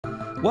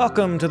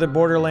Welcome to the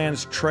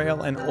Borderlands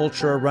Trail and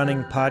Ultra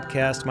Running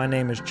Podcast. My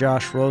name is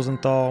Josh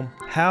Rosenthal.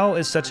 How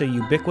is such a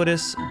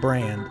ubiquitous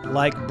brand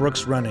like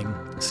Brooks Running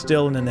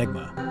still an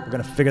enigma? We're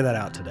going to figure that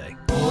out today.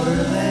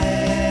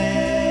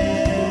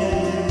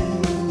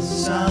 Borderlands,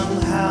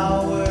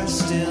 somehow we're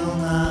still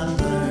not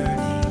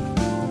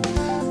learning.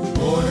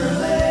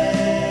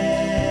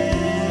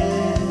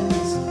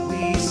 Borderlands,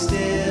 we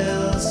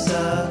still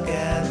suck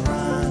at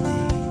running.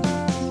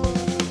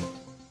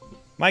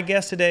 My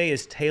guest today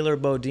is Taylor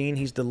Bodine.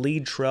 He's the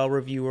lead trail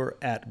reviewer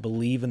at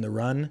Believe in the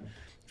Run.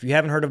 If you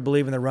haven't heard of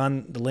Believe in the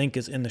Run, the link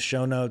is in the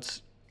show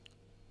notes.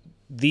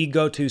 The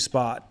go-to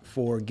spot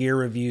for gear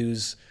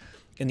reviews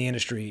in the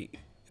industry.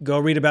 Go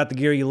read about the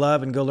gear you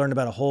love and go learn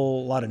about a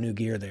whole lot of new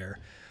gear there.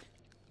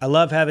 I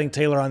love having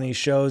Taylor on these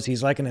shows.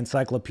 He's like an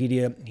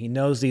encyclopedia. He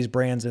knows these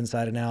brands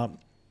inside and out.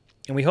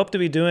 And we hope to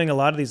be doing a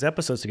lot of these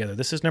episodes together.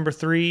 This is number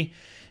 3.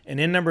 And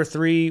in number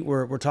 3,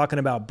 we're talking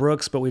about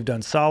Brooks, but we've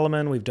done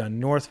Salomon, we've done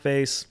North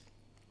Face.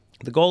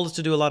 The goal is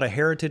to do a lot of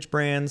heritage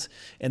brands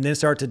and then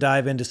start to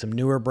dive into some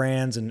newer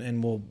brands,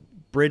 and we'll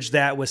bridge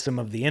that with some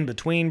of the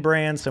in-between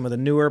brands, some of the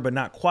newer but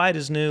not quite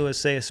as new as,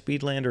 say, a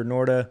Speedland or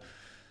Norda.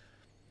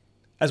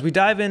 As we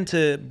dive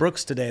into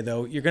Brooks today,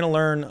 though, you're going to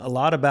learn a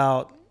lot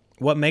about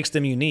what makes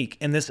them unique.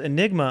 And this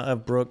enigma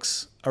of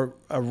Brooks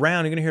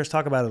around, you're going to hear us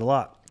talk about it a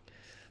lot,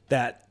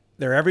 that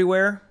they're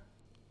everywhere.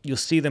 You'll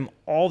see them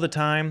all the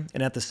time,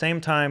 and at the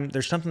same time,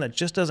 there's something that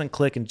just doesn't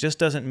click and just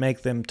doesn't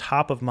make them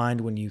top of mind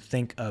when you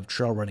think of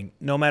trail running,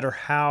 no matter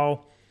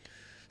how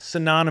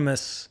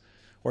synonymous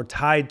or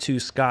tied to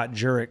Scott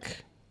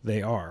Jurek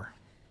they are.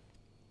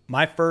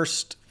 My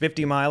first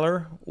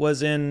 50-miler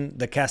was in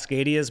the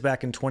Cascadias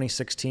back in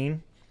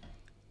 2016,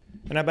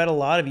 and I bet a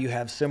lot of you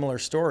have similar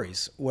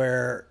stories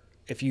where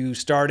if you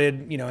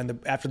started,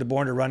 after the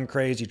Born to Run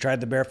craze, you tried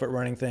the barefoot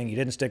running thing, you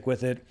didn't stick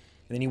with it,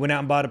 and then you went out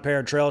and bought a pair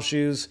of trail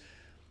shoes.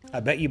 I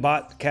bet you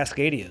bought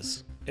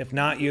Cascadias. If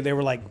not, they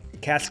were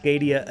like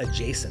Cascadia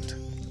adjacent,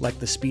 like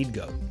the Speed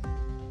Goat.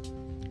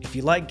 If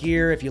you like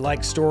gear, if you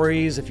like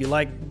stories, if you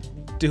like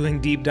doing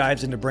deep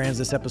dives into brands,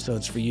 this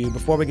episode's for you.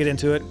 Before we get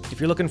into it, if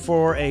you're looking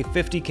for a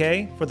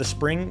 50K for the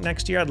spring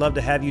next year, I'd love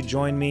to have you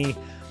join me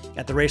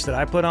at the race that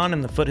I put on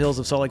in the Foothills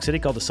of Salt Lake City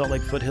called the Salt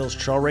Lake Foothills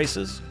Trail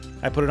Races.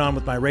 I put it on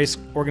with my race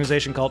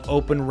organization called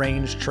Open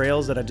Range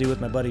Trails that I do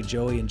with my buddy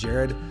Joey and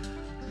Jared.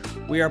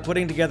 We are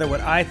putting together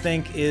what I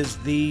think is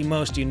the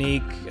most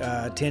unique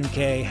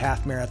 10K,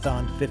 half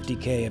marathon,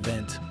 50K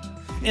event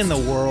in the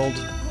world.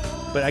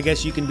 But I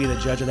guess you can be the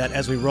judge of that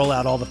as we roll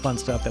out all the fun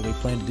stuff that we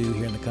plan to do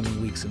here in the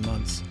coming weeks and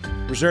months.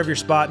 Reserve your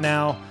spot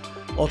now.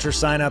 Ultra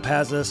Sign Up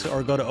has us,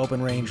 or go to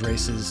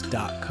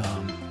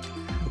openrangeraces.com.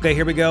 Okay,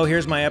 here we go.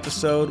 Here's my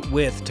episode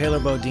with Taylor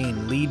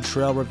Bodine, lead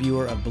trail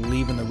reviewer of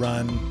Believe in the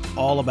Run,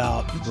 all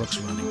about Brooks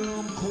Running.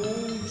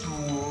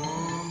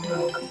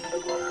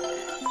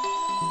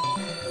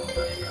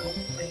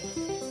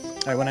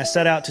 All right, when I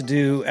set out to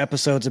do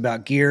episodes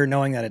about gear,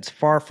 knowing that it's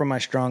far from my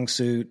strong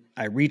suit,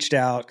 I reached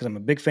out, because I'm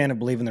a big fan of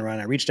Believe in the Run,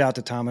 I reached out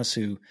to Thomas,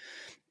 who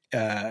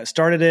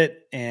started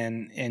it,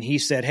 and he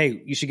said,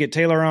 hey, you should get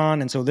Taylor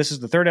on. And so this is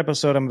the 3rd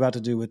episode I'm about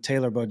to do with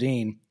Taylor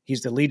Bodine.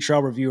 He's the lead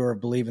trail reviewer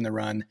of Believe in the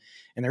Run.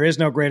 And there is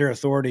no greater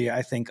authority,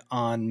 I think,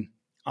 on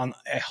a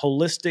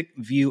holistic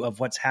view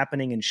of what's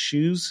happening in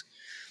shoes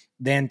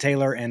than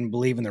Taylor and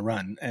Believe in the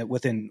Run.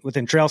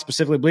 Within trail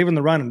specifically, Believe in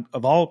the Run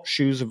of all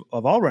shoes of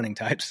all running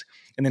types,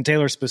 and then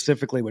Taylor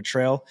specifically with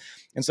trail.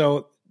 And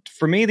so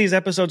for me, these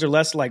episodes are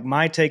less like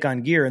my take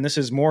on gear, and this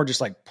is more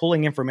just like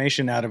pulling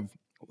information out of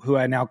who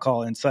I now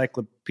call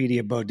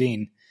Encyclopedia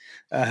Bodine.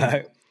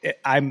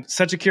 I'm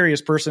such a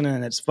curious person,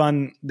 and it's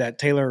fun that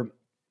Taylor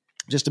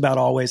just about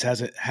always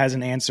has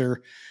an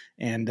answer.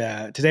 And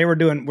today we're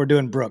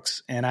doing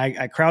Brooks, and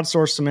I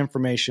crowdsourced some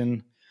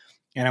information,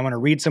 and I want to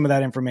read some of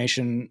that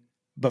information.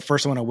 But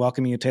first, I want to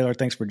welcome you, Taylor.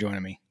 Thanks for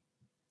joining me.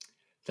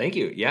 Thank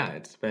you. Yeah,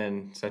 it's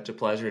been such a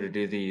pleasure to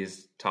do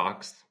these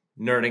talks,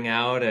 nerding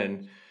out,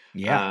 and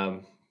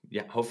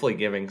hopefully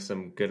giving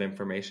some good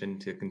information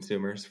to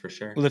consumers for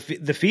sure. Well,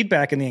 the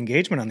feedback and the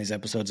engagement on these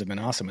episodes have been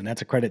awesome, and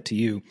that's a credit to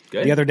you.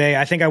 Good. The other day,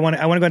 I think I want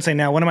to go and say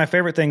now, one of my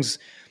favorite things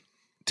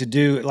to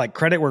do, like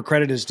credit where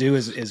credit is due,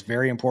 is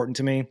very important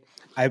to me.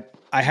 I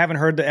haven't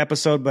heard the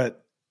episode,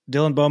 but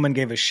Dylan Bowman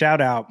gave a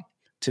shout out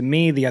to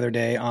me the other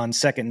day on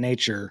Second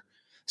Nature,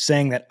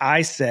 saying that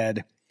I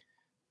said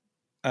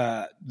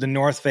the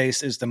North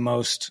Face is the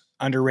most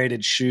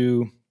underrated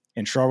shoe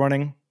in trail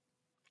running,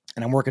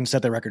 and I'm working to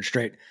set the record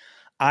straight.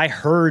 I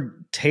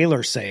heard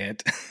Taylor say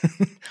it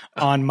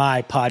on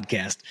my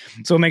podcast,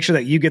 so make sure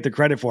that you get the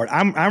credit for it.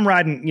 I'm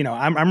riding,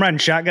 I'm riding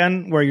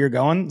shotgun where you're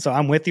going, so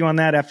I'm with you on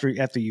that. After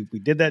we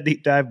did that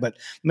deep dive, but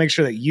make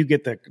sure that you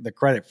get the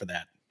credit for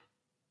that.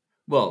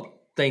 Well,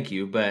 thank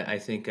you, but I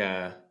think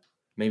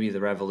maybe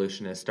the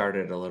revolution has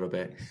started a little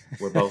bit.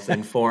 We're both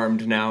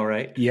informed now,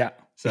 right? Yeah.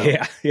 So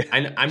yeah.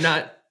 I'm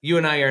not. You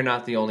and I are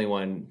not the only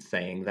one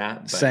saying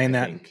that. But I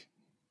think,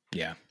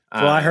 yeah.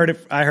 Well, I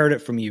heard it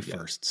from you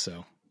first.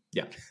 So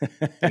yeah.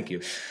 Thank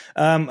you.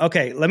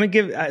 Okay. Let me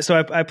give. So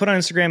I put on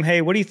Instagram.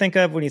 Hey, what do you think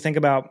of when you think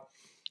about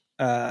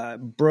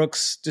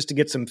Brooks, just to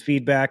get some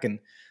feedback. And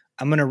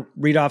I'm going to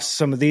read off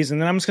some of these,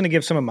 and then I'm just going to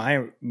give some of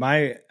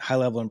my high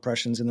level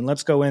impressions, and then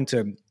let's go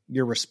into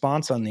your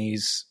response on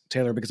these,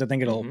 Taylor, because I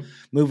think it'll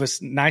move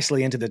us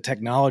nicely into the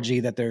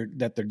technology that they're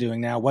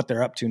doing now, what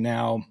they're up to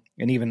now,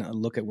 and even a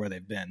look at where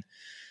they've been.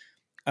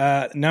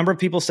 A number of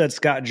people said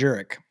Scott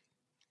Jurek,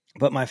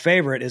 but my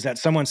favorite is that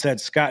someone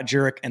said Scott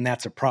Jurek, and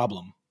that's a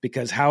problem,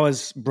 because how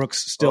is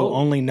Brooks still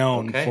only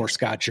known for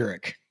Scott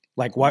Jurek?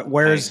 Like,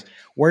 where's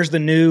the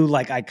new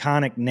like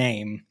iconic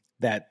name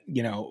that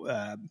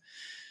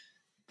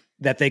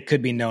that they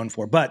could be known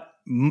for? But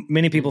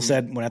many people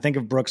said, when I think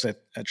of Brooks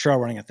at trail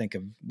running, I think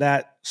of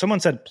that.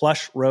 Someone said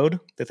plush road.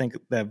 They think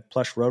they have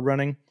plush road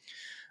running.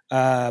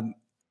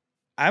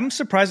 I'm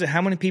surprised at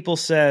how many people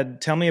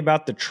said, tell me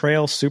about the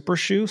trail super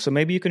shoe. So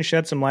maybe you can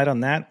shed some light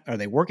on that. Are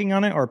they working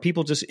on it? Or are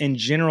people just in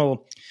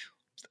general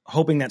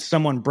hoping that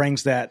someone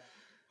brings that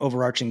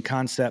overarching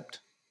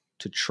concept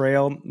to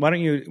trail? Why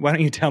don't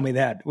you tell me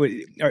that?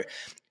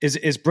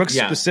 Is Brooks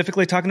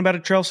specifically talking about a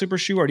trail super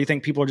shoe, or do you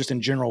think people are just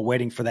in general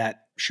waiting for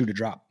that shoe to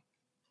drop?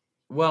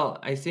 Well,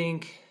 I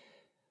think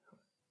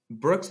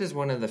Brooks is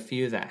one of the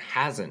few that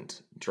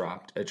hasn't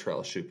dropped a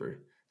trail super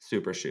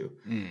shoe.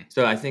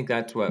 So I think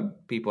that's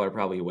what people are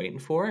probably waiting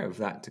for, of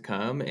that to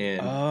come.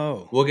 And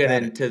we'll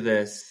get into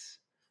this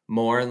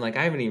more. And like,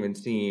 I haven't even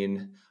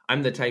seen,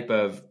 I'm the type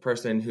of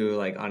person who,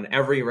 like, on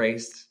every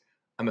race,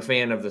 I'm a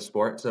fan of the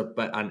sport.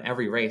 But on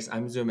every race,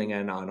 I'm zooming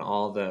in on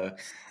all the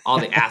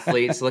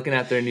athletes, looking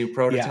at their new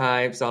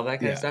prototypes, all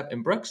that kind of stuff.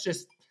 And Brooks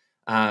just,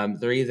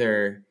 they're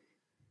either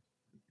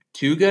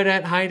too good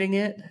at hiding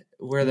it,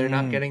 where they're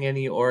not getting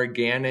any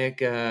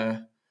organic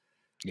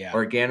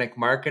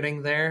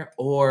marketing there,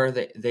 or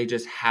they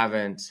just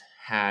haven't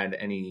had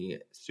any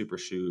super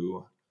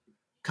shoe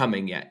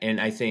coming yet. And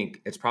I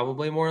think it's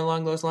probably more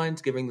along those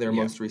lines, given their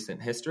most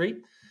recent history,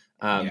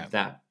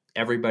 that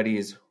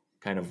everybody's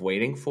kind of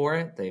waiting for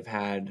it. They've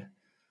had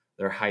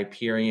their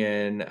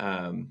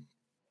Hyperion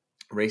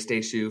race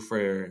day shoe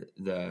for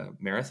the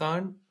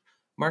marathon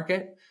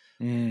market.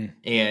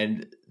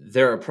 And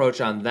their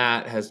approach on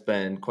that has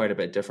been quite a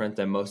bit different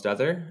than most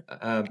other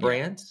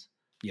brands.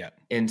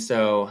 And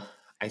so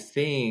I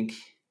think,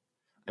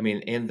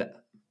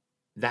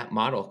 that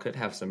model could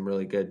have some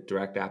really good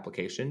direct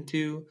application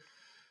to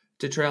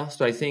trail.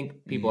 So I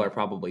think people are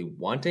probably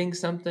wanting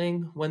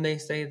something when they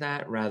say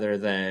that, rather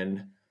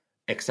than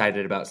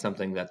excited about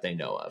something that they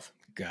know of.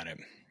 Got it.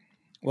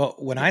 Well,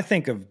 when I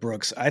think of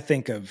Brooks, I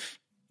think of,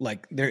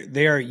 like,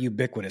 they are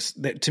ubiquitous.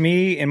 To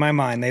me, in my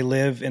mind, they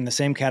live in the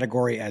same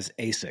category as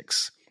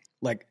Asics.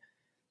 Like,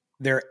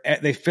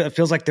 it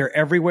feels like they're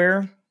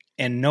everywhere,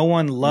 and no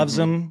one loves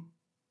them,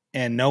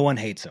 and no one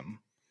hates them.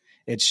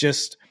 It's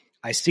just,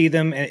 I see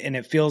them, and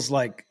it feels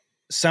like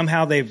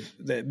somehow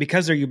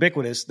because they're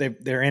ubiquitous,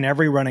 they're in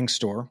every running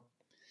store.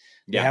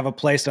 They have a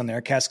place on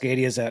there.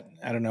 Cascadia is at,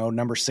 I don't know,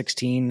 number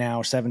 16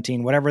 now,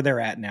 17, whatever they're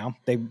at now.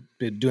 They've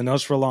been doing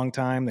those for a long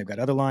time. They've got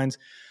other lines.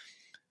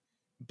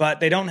 But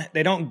they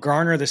don't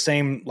garner the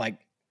same, like,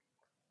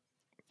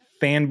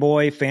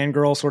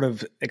 fangirl sort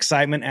of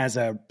excitement as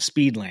a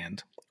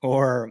Speedland,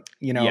 or,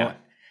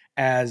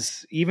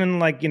 as even,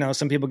 like,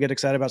 some people get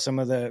excited about some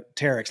of the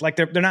Terex. Like,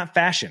 they're not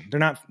fashion.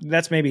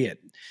 That's maybe it.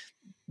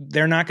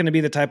 They're not going to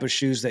be the type of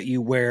shoes that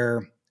you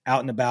wear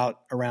out and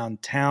about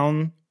around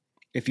town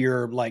if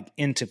you're, like,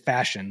 into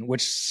fashion,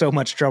 which so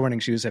much trail running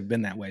shoes have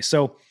been that way.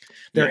 So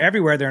they're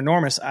everywhere. They're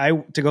enormous.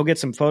 To go get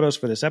some photos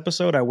for this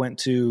episode, I went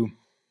to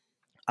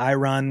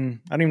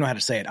iRun. I don't even know how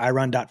to say it.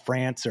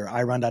 iRun.France or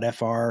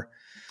iRun.fr.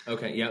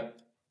 Okay. Yep.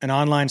 An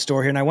online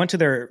store here. And I went to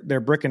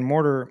their brick and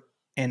mortar,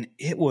 and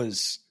it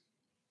was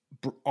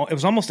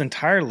almost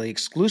entirely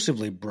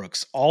exclusively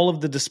Brooks, all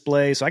of the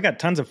displays. So I got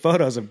tons of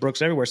photos of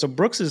Brooks everywhere. So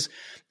Brooks is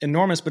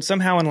enormous, but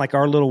somehow in, like,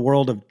 our little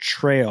world of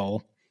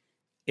trail,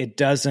 it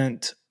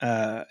doesn't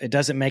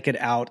make it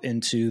out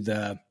in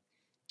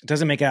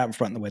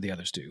front the way the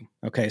others do.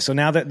 Okay. So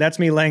now that's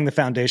me laying the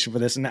foundation for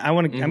this. And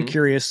I'm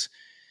curious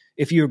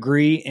if you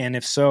agree, and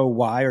if so,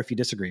 why, or if you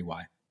disagree,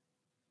 why?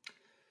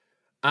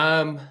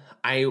 I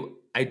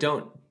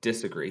don't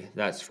disagree.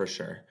 That's for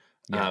sure.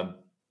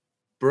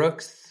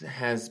 Brooks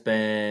has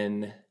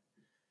been,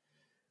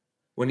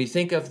 when you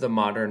think of the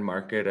modern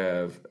market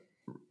of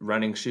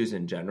running shoes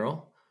in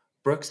general,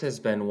 Brooks has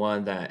been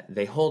one that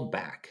they hold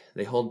back.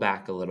 They hold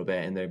back a little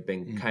bit, and they've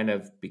been kind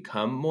of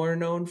become more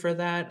known for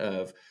that.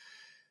 Of,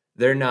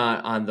 they're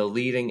not on the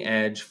leading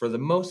edge for the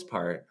most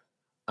part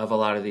of a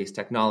lot of these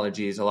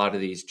technologies, a lot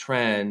of these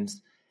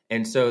trends.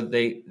 And so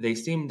they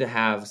seem to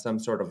have some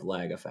sort of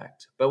lag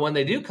effect. But when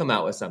they do come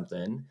out with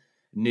something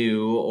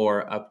new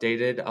or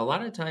updated, a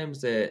lot of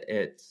times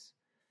it's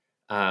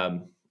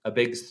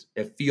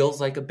it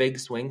feels like a big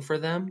swing for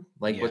them.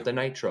 Like with the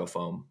nitro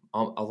foam,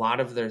 a lot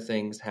of their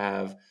things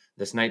have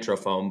this nitro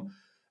foam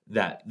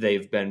that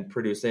they've been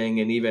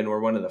producing, and even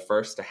were one of the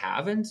first to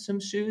have in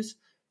some shoes,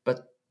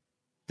 but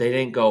they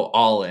didn't go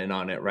all in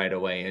on it right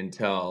away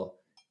until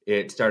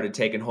it started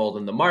taking hold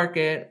in the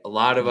market. A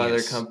lot of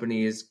other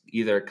companies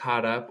either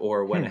caught up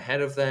or went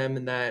ahead of them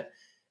in that.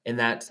 in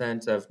that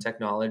sense of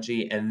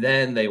technology, and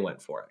then they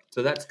went for it.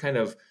 So that's kind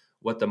of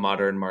what the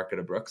modern market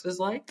of Brooks is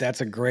like.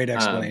 That's a great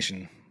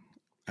explanation.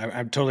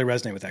 I totally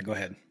resonate with that. Go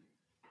ahead.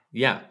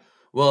 Yeah.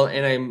 Well,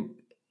 and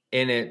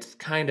it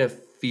kind of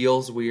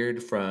feels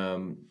weird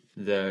from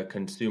the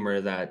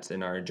consumer that's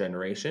in our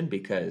generation,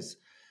 because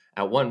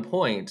at one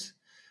point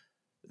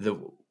the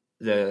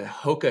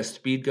Hoka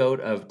Speed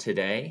Goat of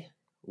today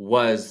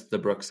was the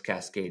Brooks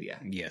Cascadia.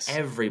 Yes.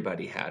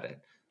 Everybody had it.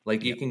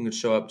 Like you can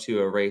show up to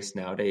a race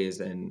nowadays,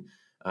 and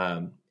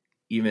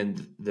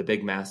even the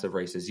big massive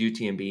races,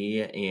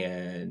 UTMB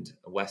and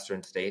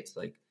Western states,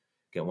 like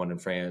get one in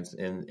France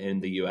and in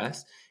the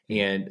US,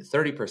 and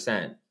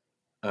 30%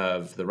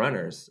 of the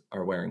runners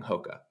are wearing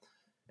Hoka.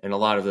 And a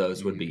lot of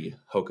those would be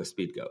Hoka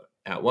Speed Goat.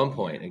 At one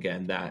point,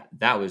 again,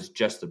 that was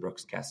just the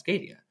Brooks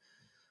Cascadia,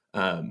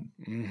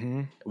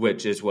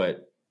 which is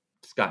what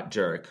Scott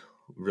Jurek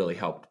really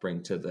helped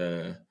bring to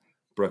the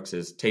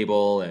Brooks's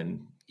table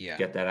and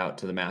get that out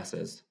to the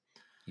masses.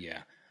 Yeah.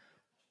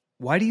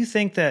 Why do you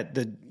think that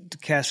the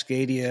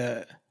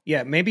Cascadia,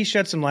 maybe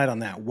shed some light on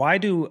that. Why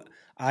do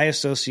I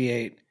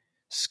associate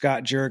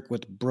Scott Jurek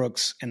with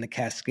Brooks and the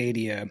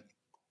Cascadia?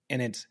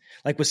 And it's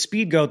like with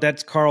Speed Goat,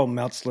 that's Carl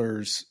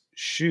Meltzler's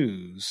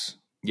shoes.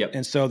 Yep.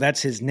 And so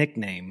that's his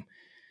nickname.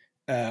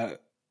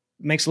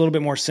 Makes a little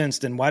bit more sense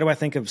than why do I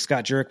think of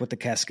Scott Jurek with the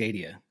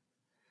Cascadia?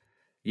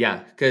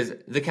 Yeah, because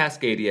the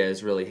Cascadia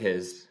is really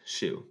his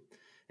shoe.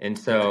 And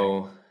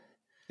so...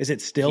 Is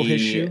it still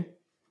his shoe?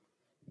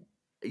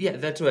 Yeah,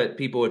 that's what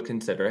people would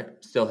consider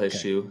it. Still his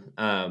shoe.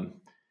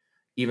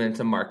 Even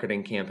some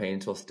marketing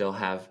campaigns will still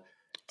have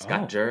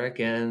Scott Jurek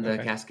and the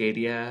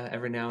Cascadia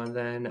every now and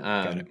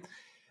then.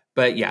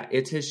 But yeah,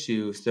 it's his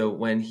shoe. So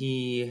when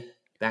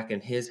back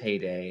in his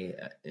heyday,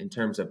 in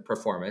terms of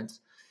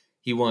performance,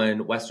 he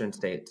won Western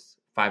States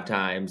 5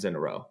 times in a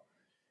row.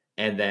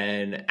 And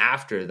then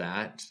after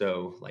that,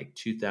 so like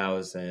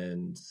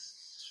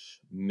 2000s,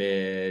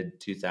 mid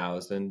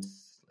 2000s,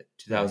 like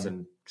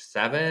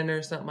 2007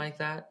 or something like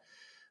that,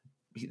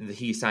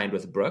 he signed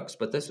with Brooks,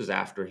 but this was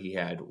after he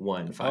had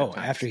won 5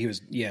 times. After he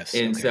was, yes.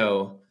 And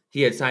so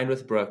he had signed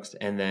with Brooks,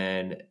 and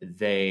then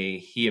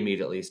he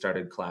immediately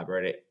started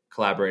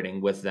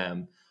collaborating with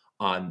them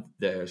on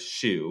the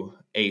shoe,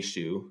 a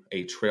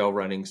trail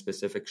running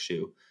specific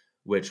shoe,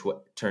 which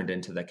turned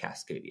into the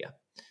Cascadia.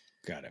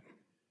 Got it.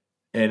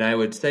 And I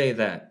would say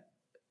that,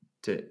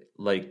 to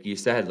like you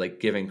said, like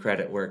giving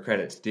credit where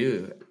credit's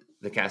due,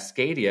 the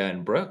Cascadia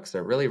and Brooks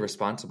are really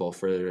responsible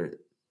for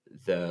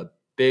the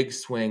big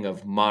swing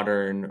of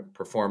modern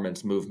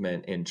performance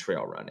movement in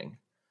trail running.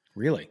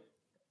 Really?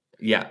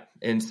 Yeah.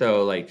 And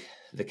so like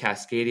the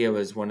Cascadia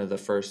was one of the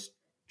first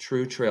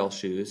true trail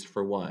shoes,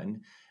 for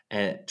one,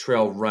 and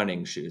trail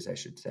running shoes, I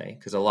should say,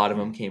 because a lot of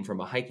them came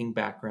from a hiking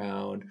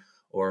background,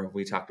 or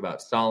we talked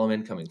about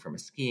Solomon coming from a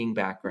skiing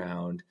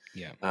background.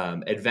 Yeah.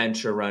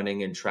 Adventure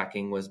running and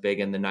trekking was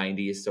big in the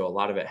 90s. So a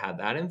lot of it had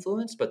that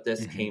influence, but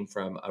this came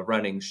from a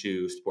running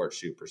shoe, sports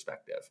shoe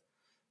perspective,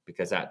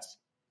 because that's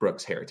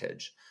Brooks'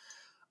 heritage.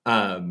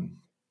 So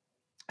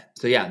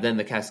yeah, then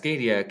the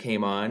Cascadia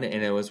came on,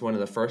 and it was one of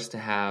the first to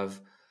have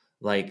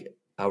like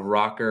a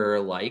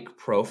rocker-like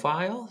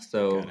profile.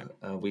 So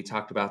we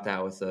talked about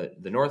that with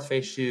the North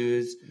Face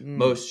shoes.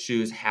 Most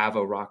shoes have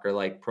a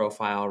rocker-like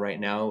profile right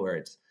now, where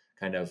it's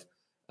kind of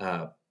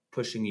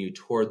pushing you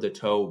toward the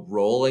toe,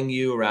 rolling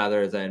you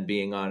rather than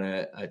being on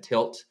a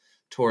tilt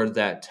toward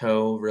that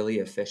toe, really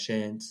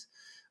efficient.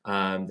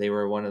 They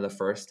were one of the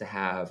first to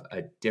have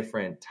a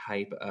different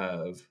type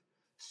of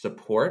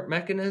support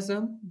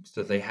mechanism.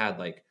 So they had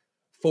like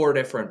 4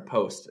 different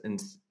posts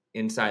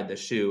inside the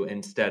shoe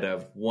instead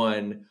of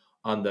one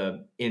on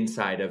the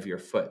inside of your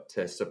foot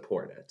to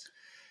support it.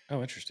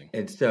 Oh, interesting.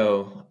 And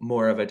so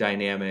more of a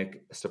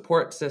dynamic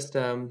support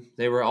system.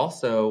 They were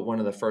also one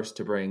of the first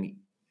to bring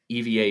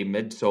EVA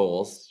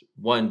midsoles,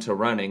 one to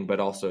running, but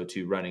also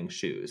to running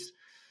shoes,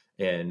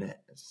 and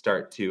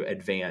start to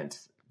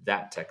advance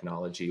that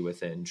technology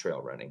within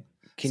trail running.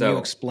 Can you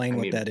explain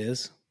what that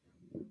is?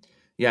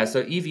 Yeah,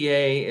 so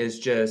EVA is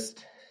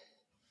just,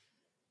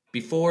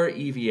 before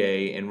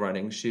EVA in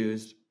running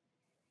shoes,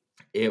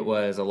 it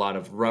was a lot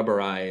of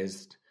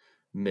rubberized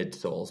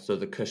midsoles, so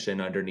the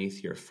cushion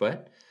underneath your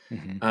foot.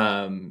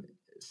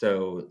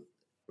 So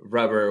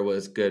rubber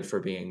was good for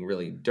being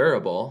really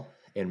durable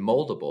and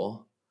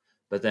moldable,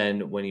 but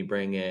then when you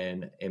bring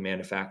in a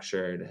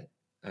manufactured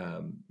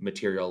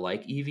material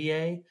like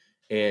EVA,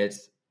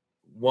 it's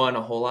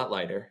a whole lot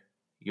lighter.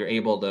 You're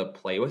able to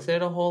play with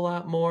it a whole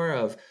lot more,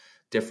 of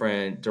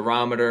different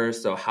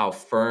durometers, so how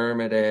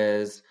firm it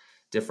is,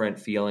 different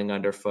feeling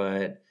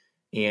underfoot,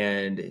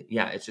 and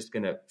yeah, it's just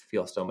going to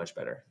feel so much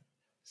better.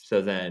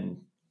 So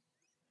then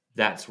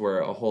that's where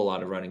a whole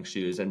lot of running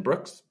shoes, and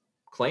Brooks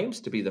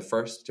claims to be the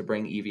first to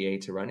bring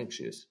EVA to running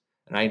shoes,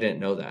 and I didn't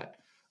know that.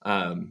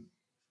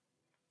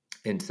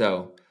 And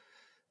so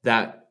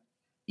that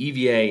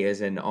EVA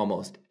is in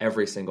almost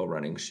every single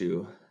running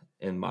shoe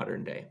in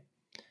modern day.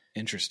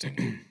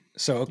 Interesting.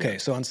 So,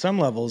 so on some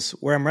levels,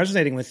 where I'm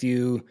resonating with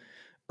you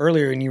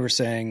earlier, and you were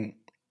saying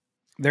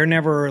they're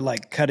never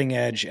like cutting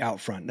edge out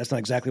front. That's not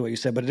exactly what you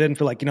said, but it didn't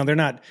feel like,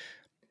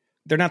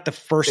 they're not the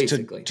first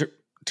Basically.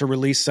 to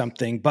release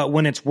something, but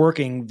when it's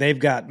working, they've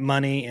got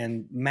money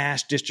and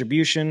mass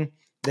distribution.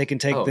 They can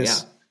take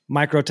this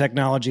micro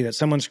technology that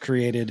someone's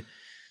created,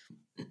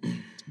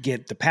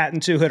 get the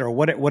patent to it or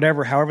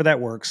whatever, however that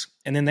works.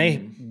 And then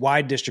they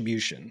wide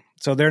distribution.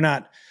 So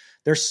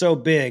they're so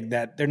big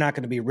that they're not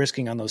going to be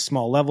risking on those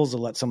small levels.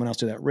 They'll let someone else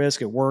do that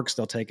risk. It works.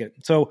 They'll take it.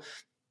 So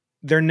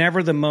they're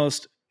never the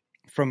most,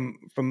 from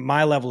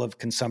my level of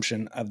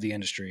consumption of the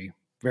industry,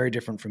 very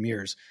different from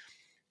yours.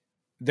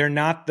 They're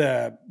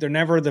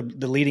never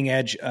the leading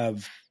edge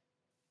of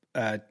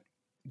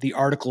the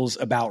articles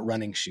about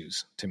running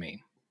shoes to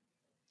me,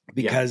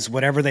 because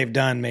whatever they've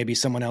done, maybe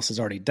someone else has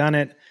already done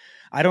it.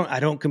 I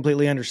don't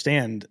completely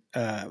understand.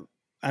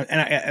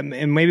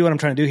 And maybe what I'm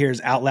trying to do here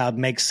is out loud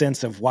make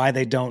sense of why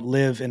they don't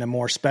live in a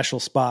more special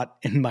spot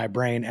in my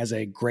brain as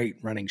a great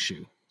running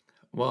shoe.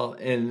 Well,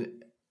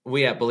 and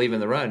we at Believe in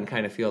the Run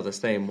kind of feel the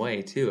same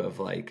way too, of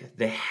like,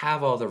 they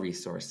have all the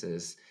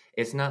resources.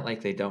 It's not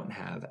like they don't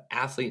have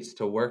athletes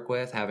to work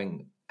with,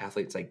 having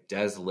athletes like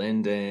Des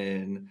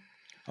Linden.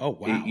 Oh,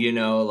 wow.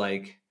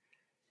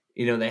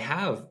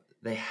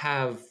 They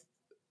have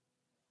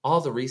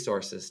all the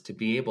resources to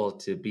be able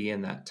to be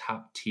in that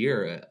top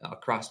tier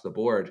across the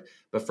board.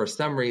 But for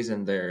some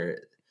reason,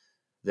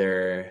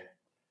 they're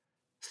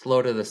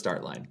slow to the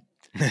start line,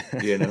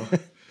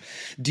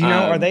 Do you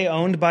know, are they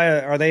owned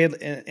by are they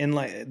in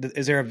like,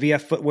 is there a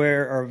VF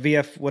Footwear or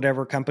VF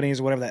whatever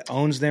companies, whatever that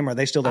owns them? Or are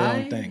they still their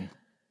own thing?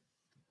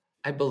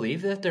 I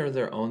believe that they're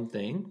their own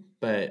thing,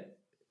 but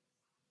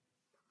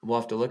we'll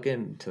have to look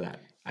into that.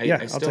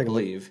 I still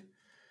believe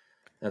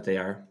that they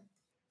are.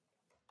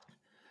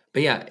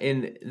 But yeah,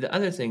 and the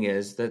other thing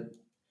is that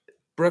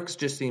Brooks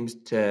just seems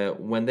to,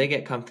 when they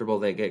get comfortable,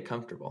 they get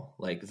comfortable.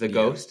 Like the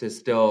Ghost is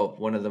still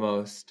one of the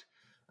most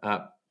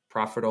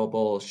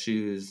profitable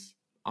shoes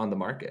on the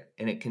market,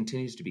 and it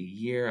continues to be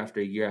year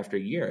after year after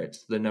year.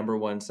 It's the number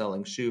one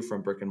selling shoe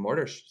from brick and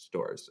mortar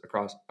stores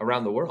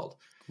around the world.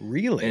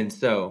 Really? And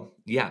so,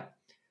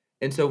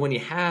 And so when you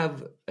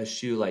have a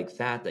shoe like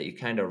that you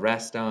kind of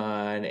rest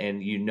on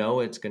and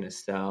it's going to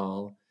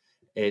sell,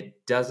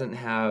 it doesn't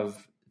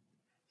have,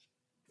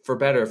 for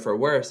better or for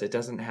worse, it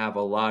doesn't have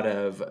a lot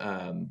of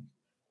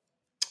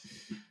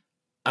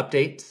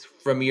updates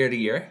from year to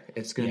year.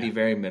 It's going to be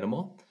very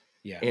minimal.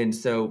 Yeah. And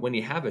so when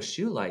you have a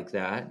shoe like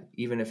that,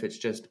 even if it's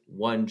just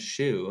one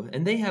shoe,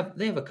 and they have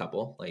a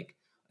couple, like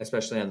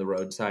especially on the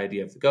road side,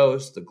 you have the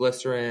Ghost, the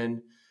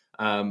Glycerin.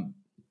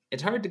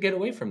 It's hard to get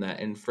away from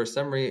that. And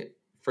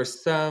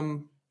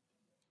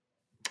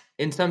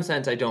in some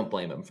sense, I don't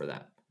blame them for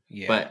that.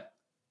 Yeah.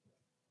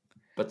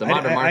 But the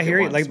modern market, I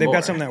hear you. Like they've more.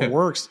 got something that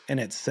works and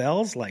it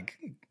sells. Like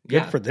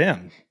good for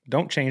them.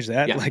 Don't change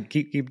that. Yeah. Like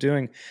keep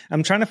doing.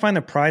 I'm trying to find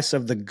the price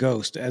of the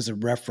Ghost as a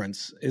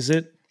reference. Is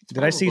it?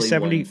 Did I see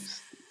 70?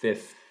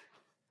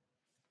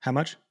 How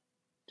much?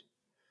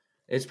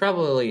 It's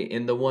probably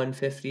in the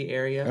 150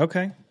 area.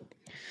 Okay.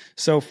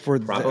 So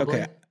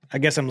okay, I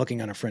guess I'm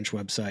looking on a French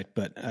website,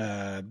 but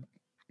the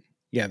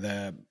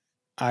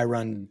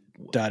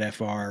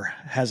iRun.fr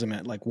has them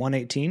at like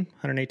 118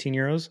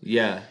 euros.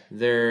 Yeah,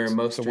 their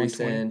most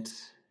recent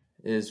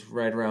is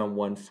right around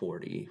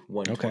 140,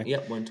 120. Okay.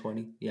 Yep,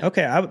 120. Yeah.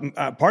 Okay,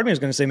 part of me is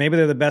going to say maybe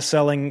they're the best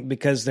selling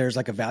because there's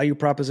like a value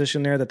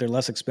proposition there that they're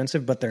less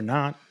expensive, but they're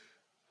not.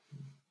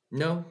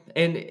 No,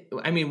 and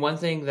I mean, one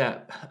thing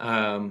that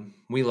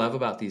we love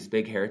about these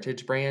big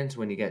heritage brands,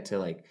 when you get to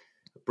like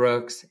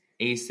Brooks,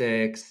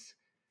 Asics,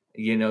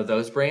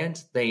 those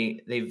brands,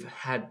 they've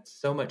had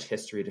so much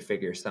history to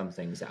figure some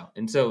things out.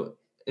 And so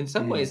in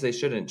some ways they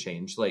shouldn't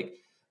change. Like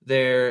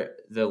the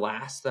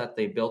last that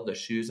they build the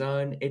shoes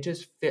on, it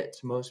just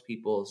fits most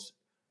people's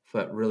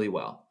foot really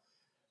well.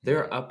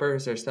 Their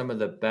uppers are some of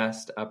the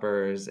best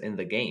uppers in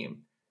the game.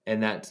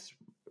 And that's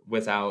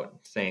without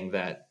saying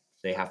that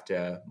they have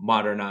to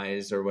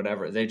modernize or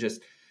whatever. They're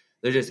just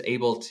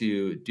able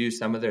to do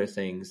some of their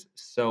things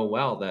so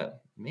well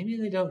that maybe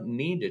they don't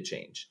need to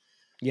change.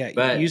 Yeah,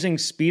 but using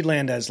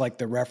Speedland as like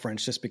the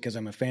reference, just because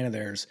I'm a fan of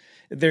theirs,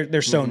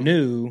 they're so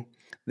new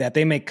that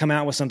they may come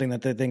out with something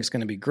that they think is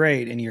going to be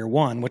great in year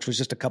one, which was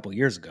just a couple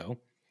years ago,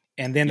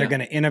 and then they're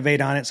going to innovate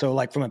on it. So,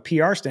 like from a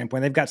PR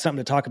standpoint, they've got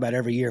something to talk about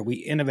every year. We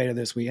innovated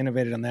this, we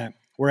innovated on that.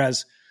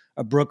 Whereas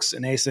a Brooks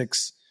and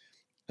Asics,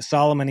 a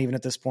Solomon, even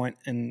at this point,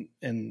 and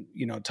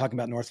talking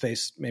about North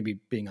Face maybe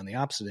being on the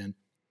opposite end,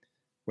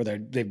 where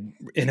they've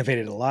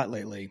innovated a lot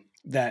lately.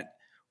 That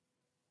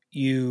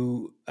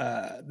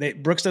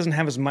Brooks doesn't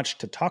have as much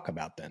to talk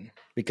about then,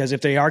 because if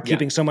they are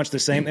keeping so much the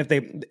same, if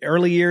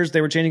early years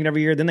they were changing it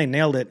every year, then they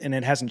nailed it and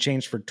it hasn't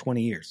changed for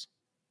 20 years.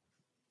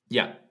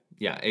 Yeah,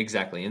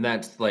 exactly. And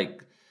that's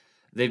like,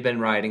 they've been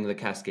riding the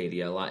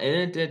Cascadia a lot, and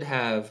it did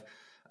have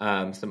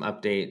some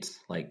updates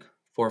like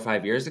 4 or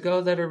 5 years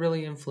ago that are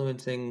really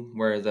influencing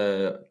where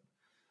the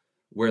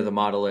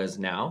model is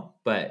now.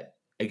 But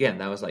again,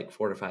 that was like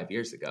 4 to 5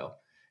 years ago.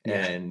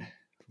 Yeah. And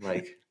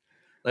like,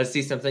 let's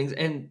see some things.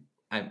 And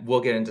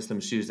we'll get into some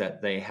shoes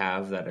that they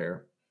have that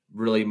are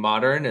really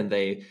modern, and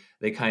they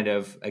kind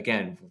of,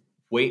 again,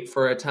 wait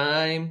for a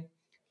time,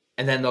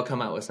 and then they'll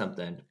come out with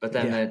something. But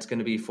then it's going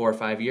to be 4 or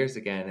 5 years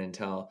again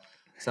until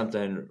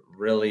something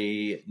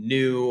really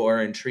new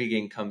or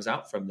intriguing comes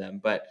out from them.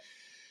 But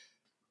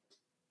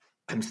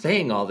I'm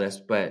saying all this,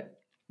 but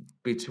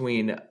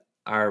between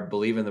our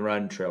Believe in the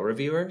Run trail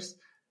reviewers,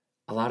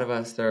 a lot of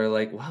us are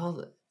like,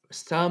 well,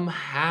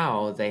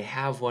 somehow they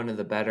have one of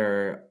the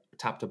better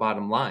top to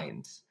bottom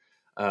lines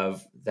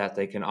of that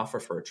they can offer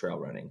for trail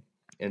running.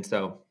 And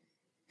so,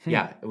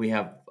 we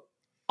have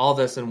all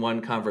this in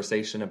one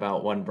conversation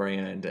about one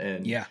brand.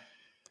 And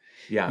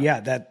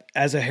that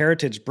as a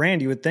heritage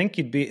brand, you would think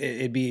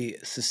it'd be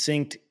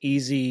succinct,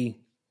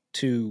 easy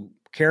to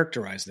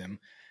characterize them,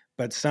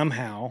 but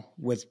somehow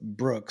with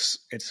Brooks,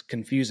 it's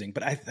confusing.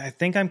 But I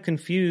think I'm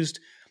confused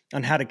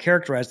on how to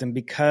characterize them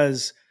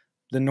because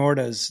the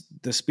Nordas,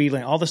 the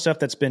Speedlane, all the stuff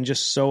that's been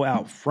just so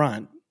out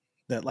front,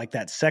 that like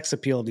that sex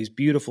appeal of these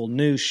beautiful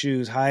new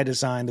shoes, high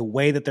design, the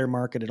way that they're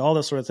marketed, all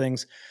those sort of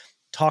things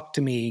talk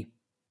to me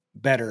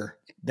better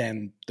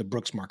than the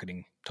Brooks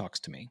marketing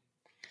talks to me.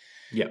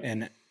 Yeah.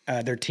 And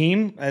their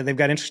team, they've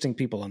got interesting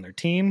people on their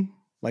team.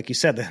 Like you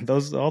said,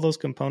 all those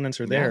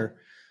components are there.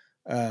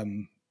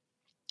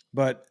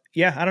 But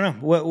yeah, I don't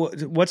know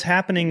what's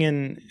happening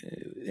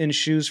in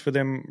shoes for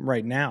them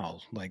right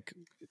now. Like,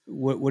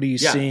 what are you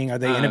seeing? Are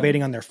they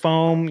innovating on their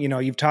foam? You know,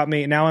 you've taught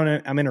me. Now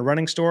I'm in a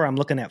running store. I'm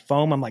looking at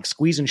foam. I'm like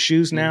squeezing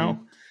shoes now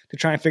to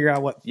try and figure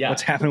out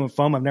what's happening with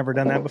foam. I've never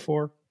done that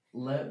before.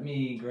 Let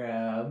me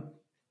grab.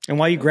 And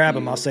while you grab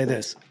them, I'll say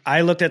this.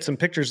 I looked at some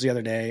pictures the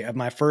other day of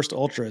my first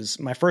ultras.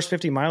 My first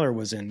 50 miler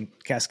was in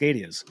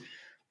Cascadias.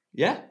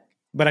 Yeah.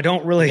 But I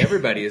don't really.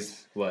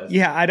 Everybody's was.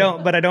 Yeah, I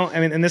don't. But I don't. I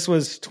mean, and this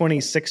was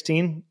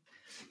 2016.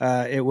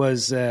 It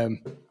was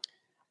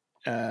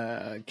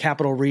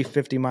Capitol Reef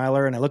 50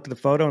 miler, and I looked at the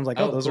photo and was like,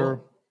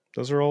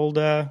 those are old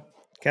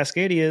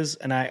Cascadias,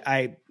 and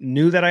I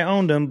knew that I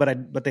owned them,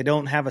 but they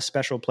don't have a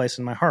special place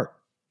in my heart.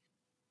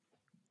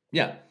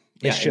 Yeah,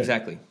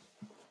 exactly.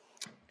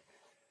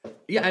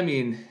 Yeah, I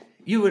mean,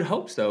 you would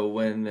hope so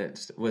when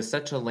it was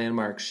such a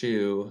landmark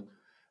shoe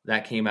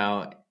that came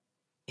out,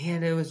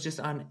 and it was just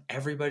on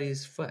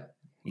everybody's foot.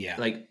 Yeah,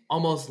 like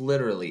almost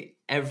literally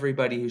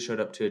everybody who showed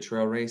up to a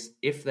trail race,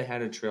 if they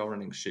had a trail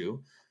running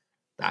shoe,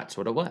 that's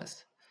what it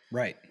was.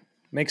 Right.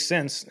 Makes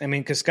sense. I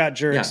mean, because Scott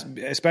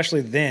Jurek,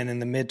 especially then in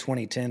the mid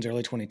 2010s,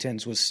 early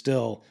 2010s, was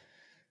still,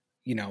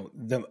 you know,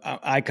 the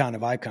icon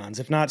of icons,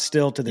 if not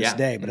still to this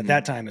day. But at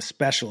that time,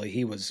 especially,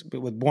 he was,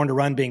 with Born to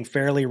Run being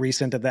fairly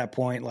recent at that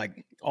point,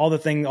 like all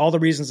the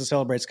reasons to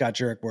celebrate Scott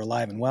Jurek were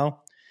alive and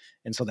well.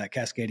 And so that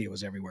Cascadia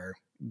was everywhere.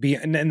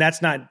 And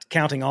that's not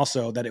counting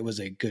also that it was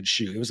a good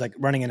shoe. It was like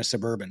running in a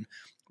Suburban.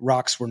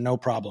 Rocks were no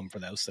problem for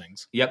those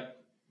things. Yep.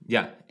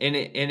 Yeah. And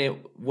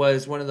it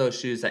was one of those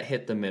shoes that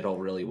hit the middle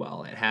really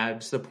well. It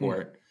had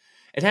support.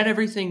 It had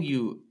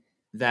everything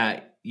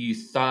that you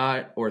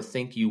thought or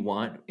think you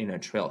want in a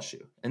trail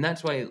shoe. And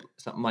that's why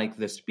something like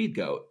the Speed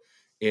Goat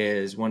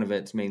is one of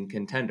its main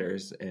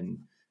contenders and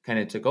kind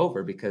of took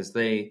over, because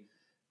they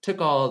took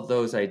all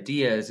those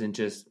ideas and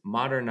just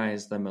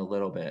modernized them a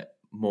little bit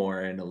more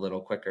and a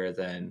little quicker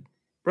than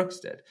Brooks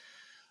did.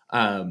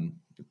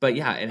 But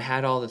yeah, it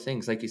had all the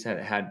things, like you said.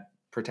 It had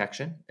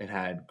protection, it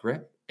had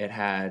grip, it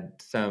had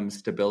some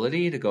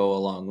stability to go a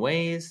long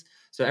ways.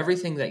 So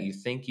everything that you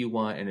think you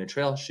want in a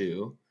trail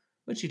shoe,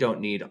 which you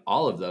don't need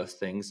all of those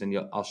things, and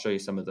I'll show you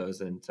some of those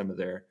in some of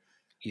their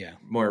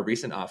more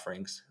recent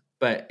offerings.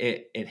 But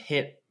it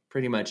hit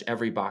pretty much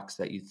every box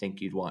that you think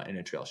you'd want in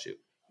a trail shoe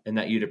and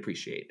that you'd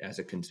appreciate as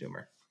a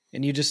consumer.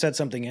 And you just said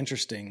something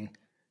interesting,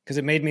 because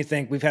it made me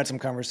think. We had a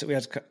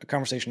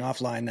conversation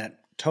offline that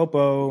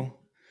Topo.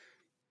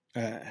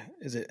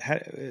 Is it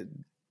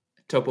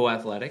Topo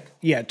Athletic?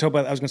 Yeah, Topo.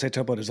 I was going to say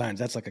Topo Designs.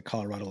 That's like a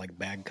Colorado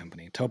bag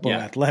company. Topo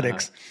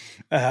Athletics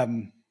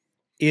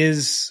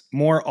is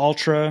more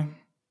ultra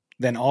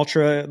than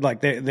ultra.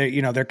 Like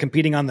they're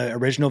competing on the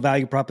original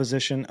value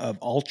proposition of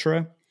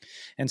ultra.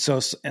 And so,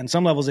 in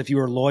some levels, if you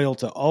were loyal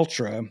to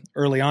ultra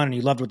early on and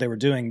you loved what they were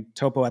doing,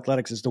 Topo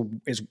Athletics is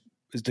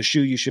the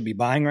shoe you should be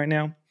buying right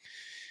now.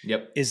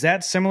 Yep. Is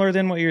that similar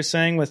than what you're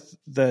saying with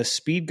the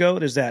Speed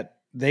Goat? Is that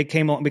they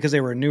came on because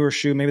they were a newer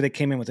shoe? Maybe they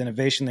came in with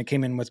innovation. They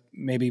came in with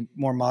maybe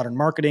more modern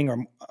marketing,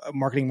 or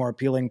marketing more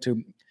appealing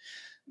to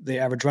the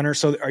average runner.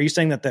 So are you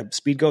saying that the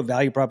Speed Goat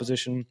value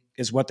proposition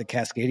is what the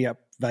Cascadia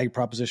value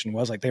proposition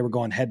was? Like they were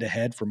going head to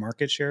head for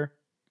market share?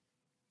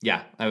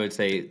 Yeah, I would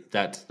say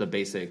that's the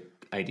basic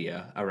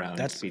idea around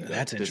Speed Goat.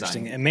 That's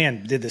interesting. Design. And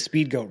man, did the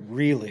Speed Goat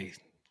really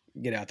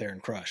get out there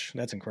and crush?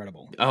 That's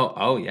incredible.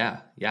 Oh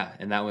yeah.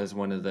 And that was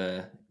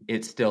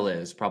it still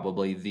is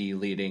probably the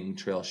leading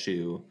trail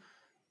shoe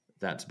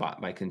that's bought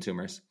by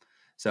consumers.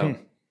 So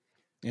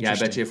yeah, I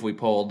bet you if we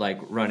polled like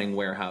Running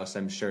Warehouse,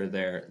 I'm sure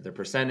the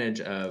percentage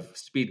of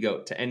Speed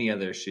Goat to any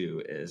other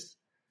shoe is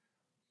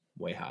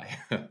way high.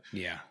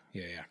 Yeah,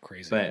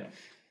 crazy.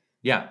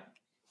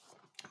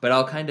 But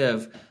I'll kind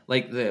of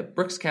like the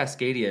Brooks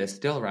Cascadia is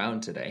still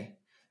around today.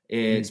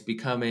 It's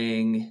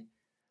becoming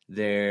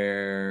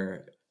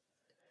their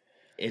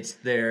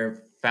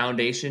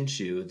foundation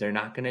shoe. They're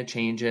not going to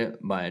change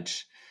it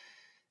much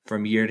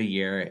from year to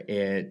year.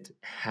 It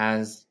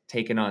has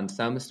taken on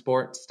some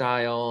sport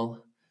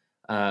style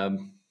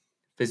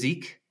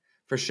physique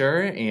for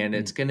sure. And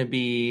it's going to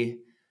be,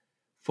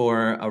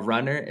 for a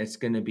runner, it's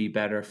going to be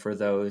better for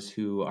those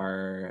who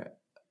are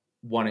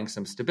wanting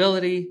some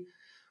stability,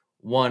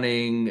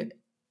 wanting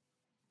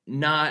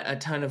not a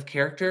ton of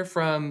character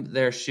from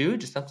their shoe,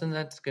 just something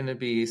that's going to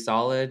be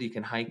solid. You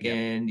can hike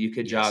in, you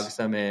could jog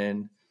some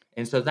in.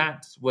 And so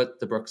that's what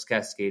the Brooks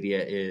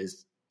Cascadia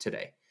is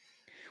today.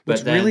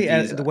 Which really,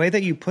 the way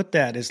that you put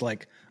that is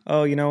like,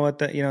 oh, you know what,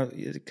 that, you know,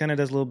 it kind of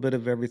does a little bit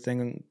of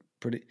everything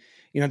pretty,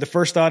 you know, the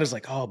first thought is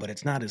like, oh, but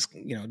it's not as,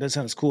 you know, it doesn't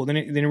sound as cool. Then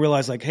you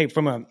realize like, hey,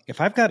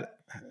 if I've got,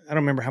 I don't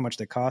remember how much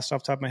they cost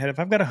off the top of my head. If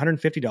I've got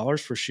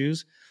 $150 for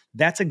shoes,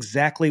 that's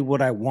exactly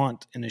what I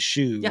want in a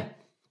shoe. Yeah.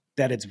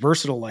 That it's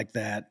versatile like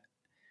that.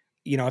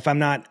 You know, if I'm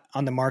not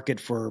on the market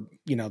for,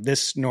 you know,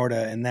 this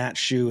Norda and that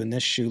shoe and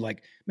this shoe,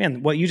 like,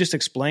 man, what you just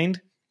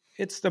explained,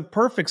 it's the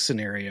perfect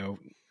scenario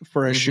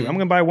for a shoe. I'm going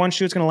to buy one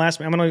shoe. It's going to last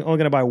me. I'm only going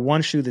to buy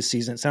one shoe this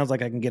season. It sounds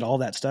like I can get all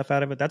that stuff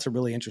out of it. That's a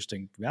really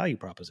interesting value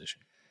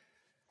proposition.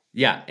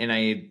 Yeah. And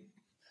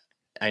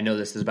I know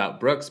this is about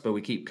Brooks, but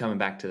we keep coming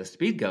back to the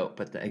Speed Goat.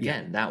 But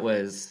again,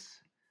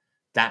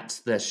 that's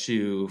the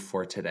shoe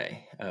for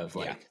today of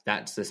like,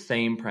 that's the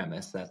same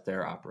premise that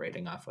they're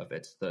operating off of.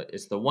 It's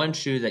the one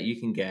shoe that you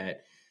can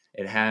get.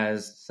 It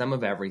has some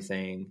of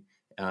everything.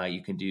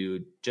 You can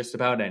do just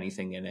about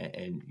anything in it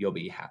and you'll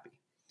be happy.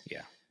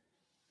 Yeah.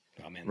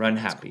 Oh, man, Run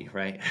happy, cool.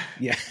 Right?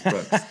 Yeah.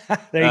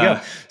 There you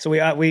go. So we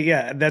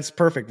that's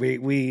perfect.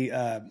 We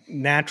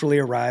naturally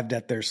arrived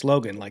at their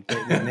slogan. Like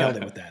they nailed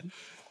it with that.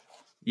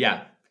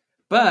 Yeah.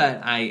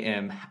 But I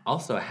am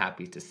also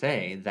happy to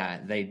say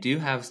that they do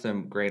have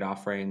some great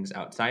offerings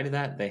outside of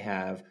that. They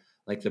have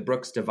like the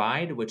Brooks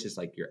Divide, which is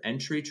like your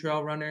entry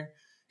trail runner.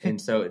 And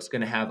so it's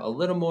going to have a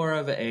little more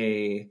of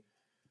a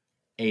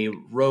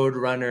road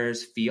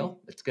runner's feel.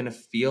 It's going to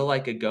feel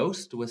like a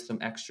Ghost with some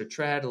extra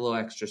tread, a little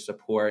extra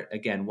support.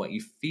 Again, what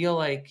you feel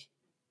like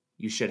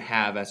you should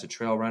have as a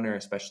trail runner,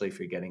 especially if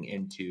you're getting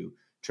into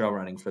trail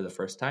running for the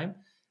first time.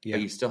 Yeah.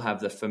 But you still have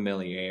the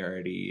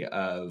familiarity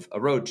of a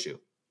road shoe.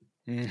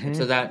 Mm-hmm. And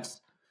so that's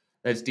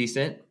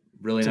decent.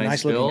 Really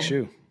nice build. Looking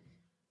shoe.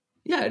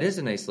 Yeah, it is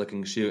a nice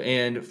looking shoe.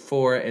 And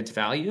for its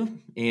value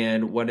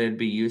and what it'd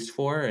be used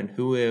for and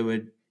who it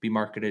would be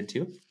marketed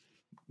to,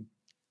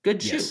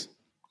 good shoe. Yes.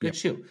 Good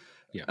shoe.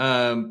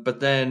 Yeah. But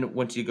then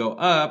once you go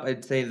up,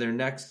 I'd say their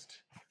next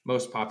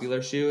most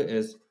popular shoe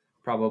is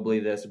probably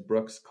this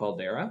Brooks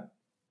Caldera.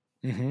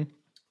 Mm-hmm.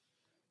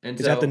 And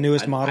is that the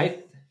newest model?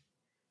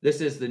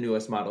 This is the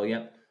newest model.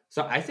 Yep.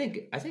 So I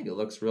think it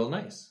looks real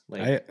nice.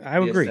 Like I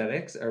agree. The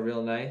aesthetics are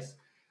real nice.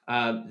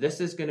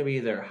 This is going to be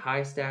their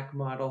high stack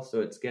model,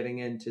 so it's getting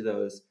into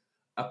those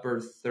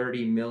upper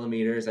 30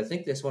 millimeters. I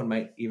think this one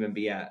might even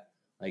be at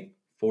like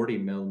 40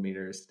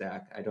 millimeters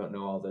stack. I don't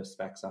know all the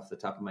specs off the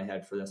top of my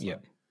head for this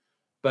one.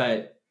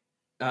 But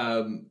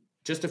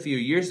just a few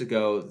years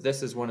ago,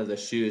 this is one of the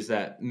shoes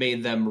that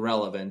made them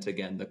relevant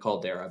again, the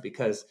Caldera,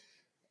 because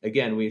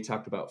again, we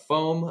talked about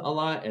foam a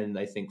lot, and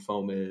I think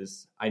foam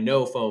is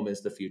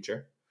the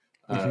future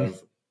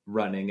of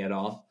running at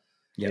all,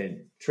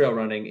 and trail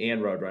running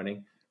and road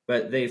running.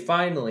 But they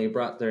finally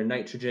brought their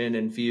nitrogen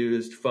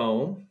infused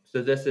foam.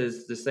 So this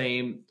is the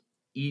same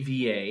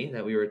EVA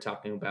that we were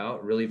talking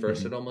about, really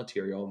versatile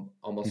material.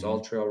 Almost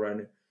all trail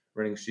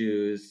running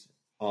shoes,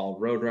 all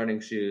road running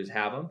shoes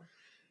have them.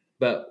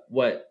 But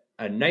what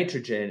a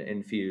nitrogen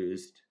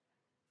infused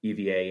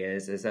EVA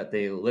is that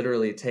they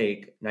literally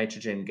take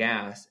nitrogen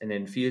gas and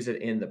infuse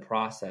it in the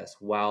process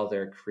while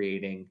they're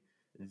creating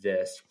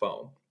this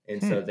foam.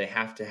 And so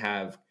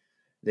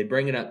they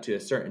bring it up to a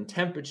certain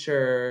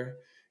temperature,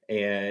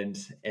 and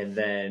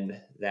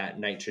then that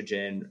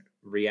nitrogen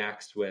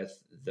reacts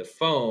with the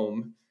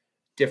foam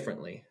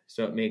differently.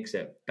 So it makes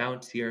it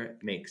bouncier,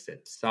 it makes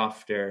it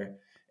softer.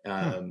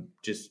 And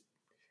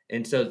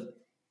so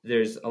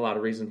there's a lot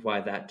of reasons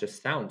why that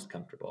just sounds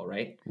comfortable,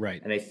 right?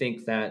 Right. And I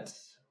think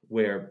that's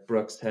where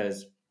Brooks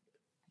has,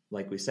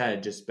 like we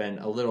said, just been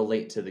a little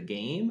late to the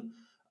game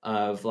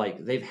of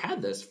like, they've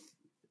had this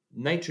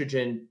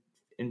nitrogen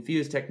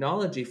infused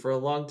technology for a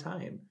long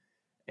time,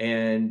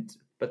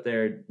 but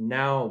they're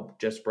now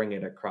just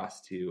bringing it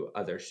across to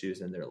other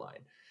shoes in their line.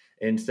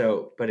 And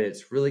so, but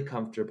it's really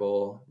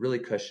comfortable, really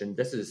cushioned.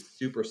 This is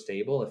super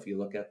stable. If you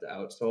look at the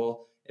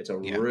outsole, it's a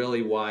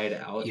really wide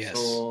outsole.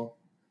 Yes.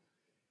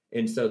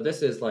 And so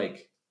this is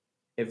like,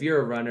 if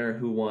you're a runner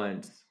who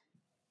wants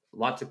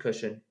lots of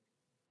cushion,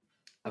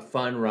 a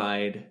fun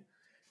ride,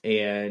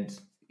 and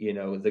you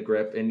know, the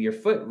grip, and your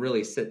foot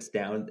really sits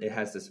down. It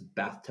has this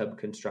bathtub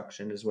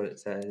construction is what it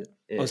says.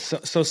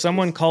 So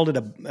someone called it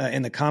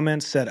in the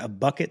comments said a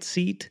bucket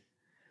seat.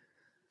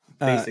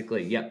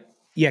 Basically, yep.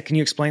 Yeah. Can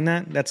you explain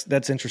that?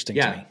 That's interesting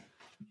to me.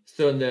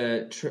 So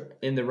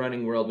in the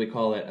running world, we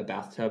call it a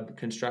bathtub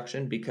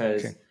construction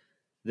because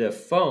the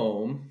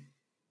foam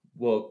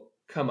will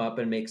come up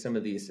and make some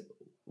of these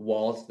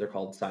walls. They're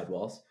called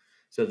sidewalls.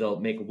 So they'll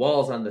make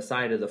walls on the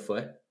side of the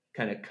foot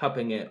kind of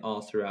cupping it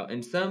all throughout.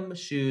 And some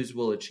shoes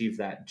will achieve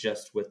that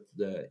just with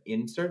the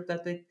insert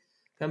that they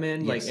come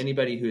in. Yes. Like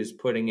anybody who's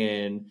putting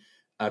in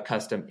a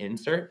custom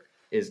insert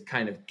is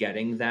kind of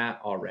getting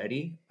that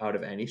already out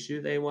of any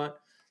shoe they want.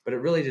 But it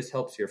really just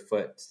helps your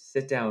foot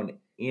sit down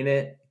in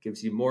it,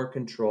 gives you more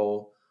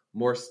control,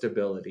 more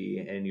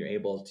stability, and you're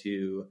able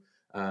to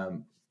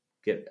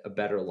get a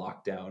better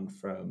lockdown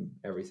from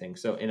everything.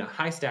 So in a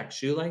high stack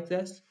shoe like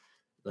this,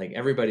 like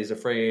everybody's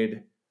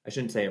afraid. I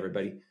shouldn't say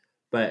everybody,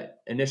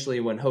 but initially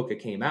when Hoka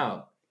came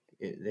out,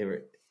 they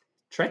were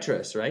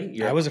treacherous,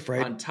 right? I was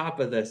afraid. On top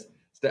of this.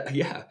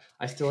 Yeah,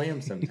 I still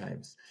am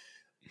sometimes.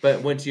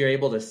 But once you're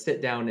able to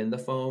sit down in the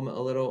foam a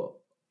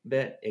little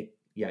bit, it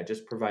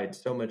just provides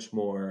so much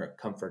more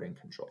comfort and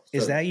control.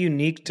 Is that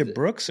unique to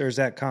Brooks or is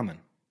that common?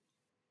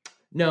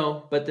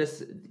 No, but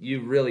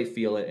you really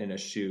feel it in a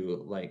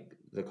shoe like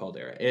the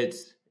Caldera.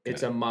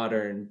 It's a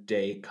modern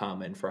day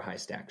common for high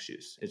stack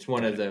shoes. It's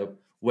one of the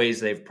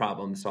ways they've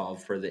problem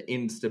solved for the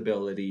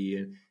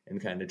instability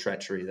and kind of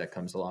treachery that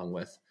comes along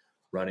with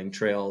running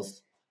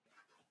trails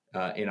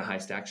in a high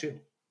stack shoe.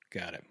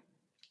 Got it.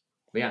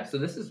 But yeah, so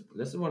this is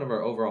one of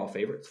our overall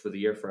favorites for the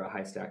year for a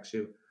high stack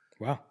shoe.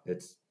 Wow.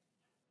 It's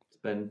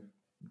been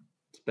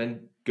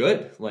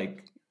good,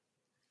 like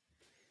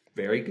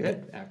very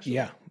good actually.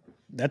 Yeah.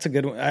 That's a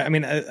good one. I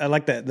mean, I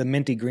like the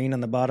minty green on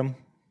the bottom.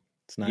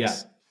 It's nice. Yeah.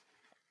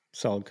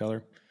 Solid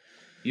color.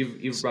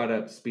 You've brought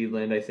up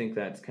Speedland. I think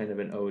that's kind of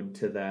an ode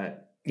to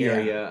that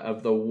area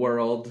of the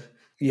world.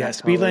 Yeah,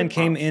 Speedland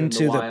came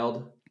into the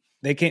wild.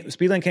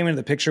 Speedland came into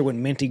the picture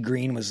when minty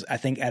green was, I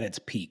think, at its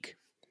peak.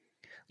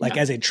 Like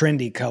as a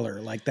trendy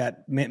color, like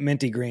that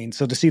minty green.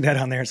 So to see that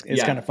on there is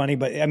kind of funny.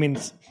 But I mean,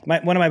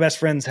 one of my best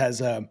friends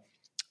has an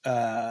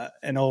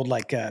old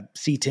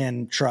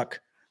C10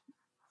 truck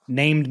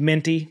named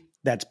Minty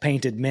that's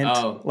painted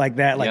mint like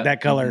that. Like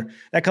that color. Mm-hmm.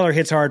 That color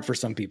hits hard for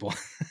some people.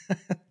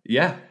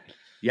 Yeah.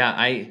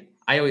 I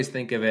always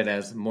think of it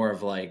as more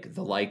of like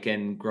the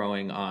lichen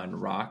growing on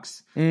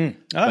rocks.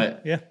 Yeah.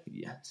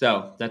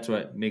 So that's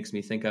what makes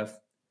me think of.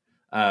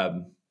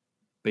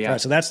 But yeah.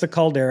 Right, so that's the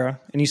Caldera.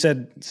 And you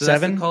said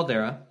 7? That's the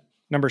Caldera.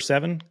 Number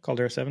 7?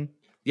 Caldera 7?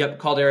 Yep,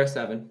 Caldera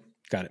 7.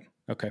 Got it.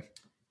 Okay.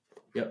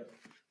 Yep.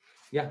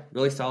 Yeah,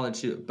 really solid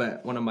shoe.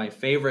 But one of my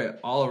favorite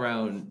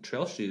all-around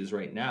trail shoes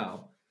right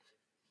now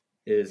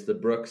is the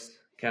Brooks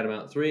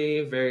Catamount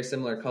 3. Very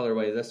similar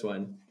colorway, this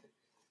one.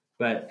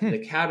 But the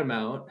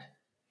Catamount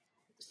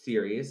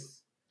series,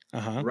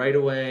 right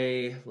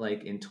away,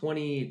 like in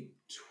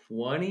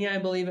 2020, I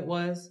believe it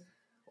was,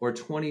 or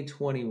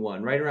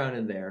 2021, right around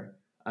in there,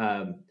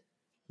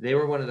 they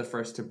were one of the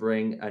first to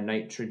bring a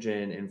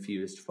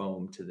nitrogen-infused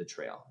foam to the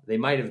trail. They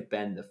might have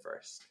been the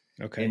first.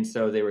 Okay. And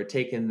so they were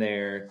taking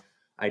their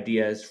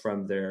ideas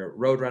from their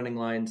road running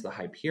lines, the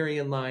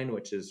Hyperion line,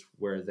 which is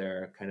where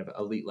their kind of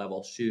elite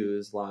level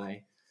shoes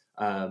lie.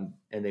 And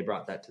they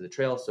brought that to the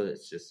trail. So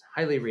it's just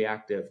highly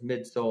reactive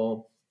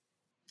midsole.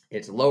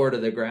 It's lower to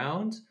the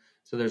ground.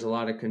 So there's a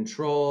lot of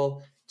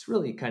control. It's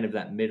really kind of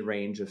that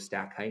mid-range of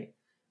stack height.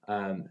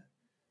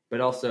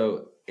 But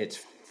also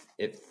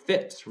it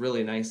fits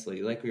really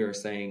nicely. Like we were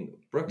saying,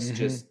 Brooks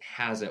just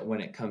has it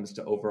when it comes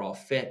to overall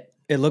fit.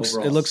 It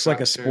looks like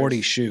a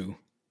sporty shoe.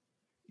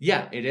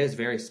 Yeah, it is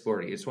very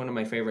sporty. It's one of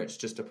my favorites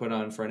just to put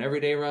on for an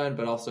everyday run,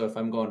 but also if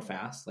I'm going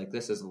fast, like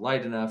this is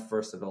light enough,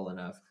 versatile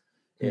enough.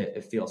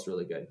 It feels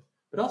really good.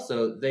 But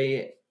also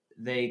their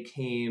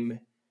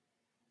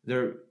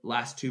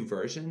last two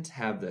versions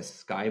have the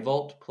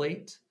Skyvault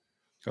plate.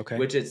 Okay.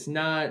 Which it's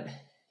not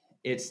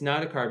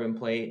a carbon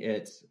plate,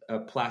 it's a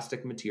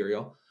plastic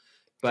material.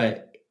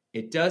 But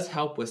it does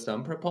help with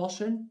some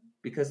propulsion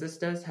because this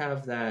does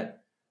have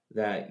that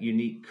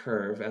unique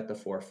curve at the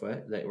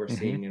forefoot that we're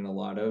seeing in a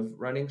lot of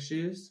running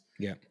shoes.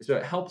 Yeah. So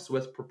it helps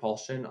with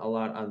propulsion a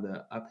lot on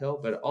the uphill,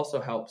 but it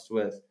also helps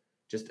with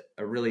just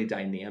a really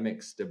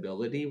dynamic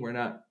stability. We're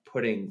not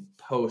putting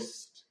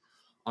posts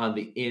on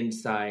the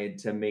inside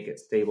to make it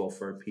stable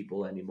for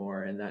people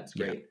anymore, and that's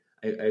great.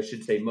 Yeah. I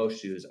should say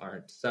most shoes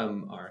aren't.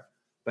 Some are.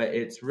 But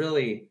it's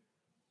really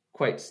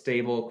quite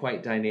stable,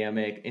 quite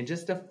dynamic, and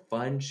just a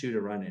fun shoe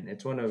to run in.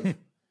 It's one of,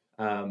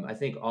 I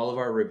think all of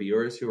our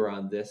reviewers who are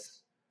on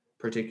this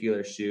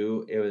particular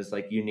shoe, it was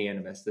like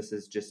unanimous. This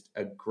is just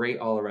a great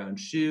all-around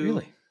shoe.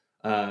 Really?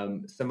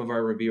 Some of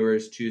our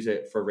reviewers choose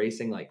it for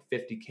racing like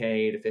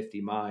 50K to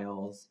 50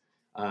 miles.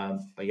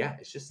 But yeah,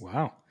 it's just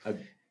a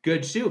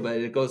good shoe, but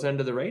it goes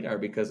under the radar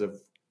because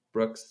of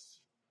Brooks'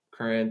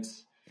 current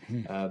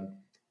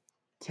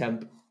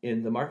temp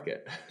in the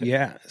market.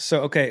 Yeah.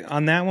 So, okay.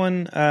 On that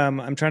one,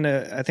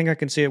 I think I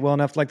can see it well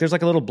enough. Like there's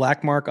like a little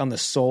black mark on the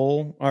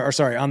sole or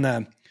sorry, on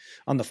the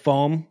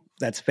foam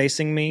that's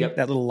facing me,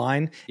 that little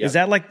line. Yep.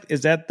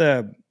 Is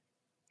that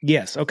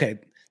yes. Okay.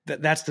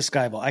 That's the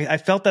Skyvault. I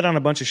felt that on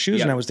a bunch of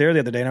shoes when I was there the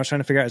other day and I was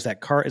trying to figure out, is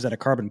that a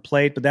carbon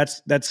plate? But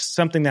that's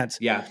something that's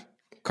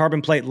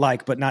carbon plate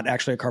like, but not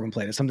actually a carbon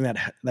plate. It's something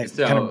that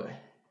kind of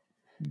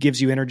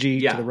gives you energy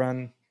to the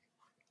run.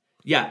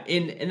 Yeah,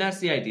 and that's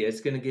the idea.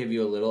 It's going to give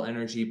you a little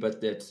energy,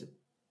 but its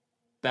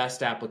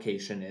best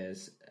application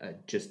is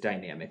just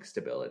dynamic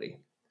stability.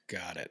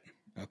 Got it.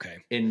 Okay.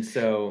 And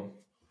so,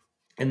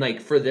 and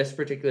like for this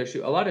particular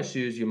shoe, a lot of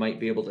shoes you might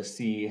be able to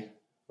see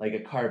like a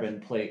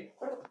carbon plate.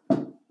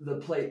 The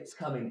plate's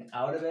coming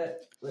out of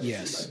it. Let's see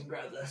if I can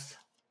grab this.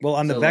 Well,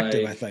 on the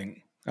Vective, like, I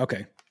think.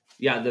 Okay.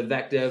 Yeah, the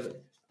Vective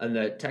and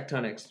the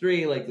Tectonics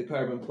 3, like the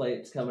carbon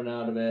plate's coming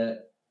out of it.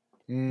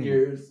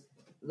 Here's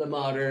the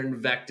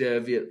modern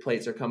Vective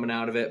plates are coming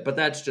out of it, but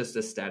that's just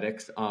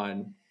aesthetics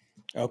on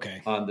the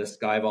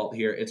Skyvault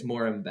here. It's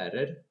more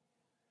embedded.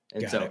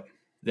 And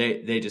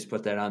they just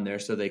put that on there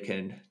so they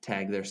can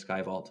tag their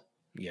Skyvault.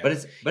 Yeah.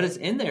 But it's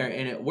in there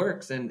and it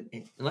works. And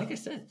like I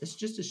said, it's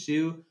just a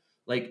shoe.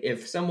 Like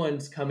if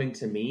someone's coming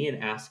to me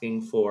and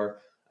asking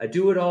for a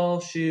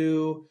do-it-all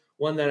shoe,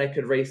 one that I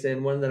could race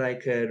in, one that I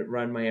could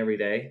run my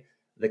everyday,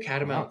 the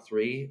Catamount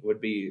 3 would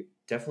be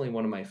definitely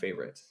one of my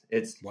favorites.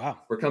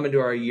 We're coming to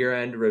our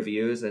year-end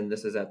reviews, and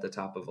this is at the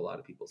top of a lot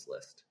of people's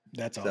list.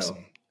 That's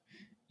awesome.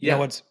 Yeah.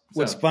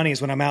 What's funny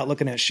is when I'm out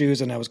looking at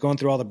shoes, and I was going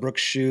through all the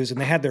Brooks shoes, and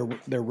they had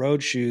their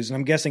road shoes, and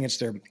I'm guessing it's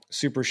their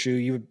super shoe.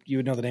 You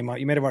would know the name.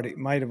 You might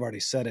have already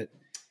said it.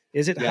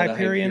 Is it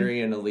Hyperion? The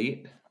Hyperion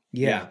Elite.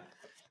 Yeah.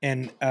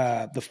 And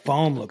the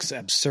foam looks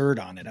absurd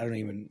on it.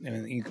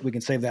 We can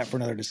save that for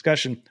another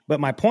discussion. But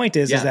my point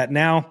is that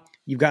now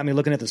you've got me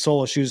looking at the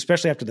sole of shoes,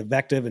 especially after the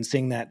Vective and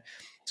seeing that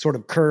sort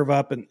of curve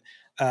up.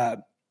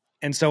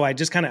 And so I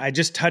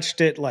just touched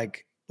it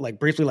like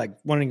briefly, like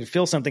wanting to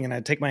feel something. And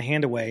I take my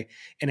hand away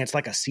and it's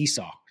like a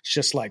seesaw. It's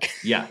just like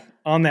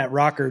on that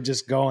rocker,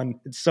 just going.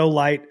 It's so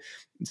light.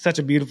 It's such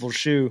a beautiful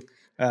shoe.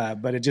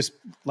 But it just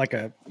like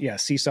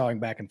seesawing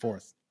back and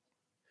forth.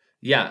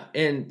 Yeah,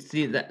 and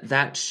see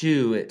that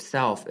shoe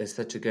itself is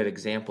such a good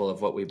example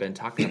of what we've been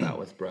talking about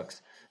with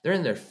Brooks. They're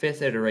in their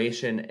 5th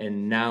iteration,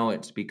 and now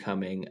it's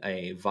becoming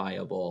a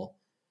viable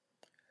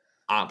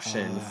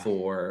option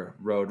for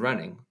road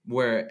running,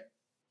 where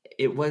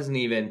it wasn't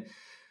even,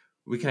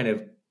 we kind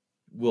of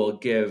will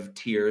give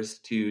tiers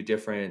to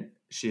different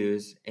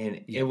shoes,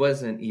 and it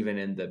wasn't even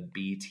in the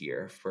B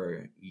tier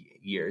for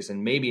years.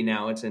 And maybe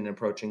now it's in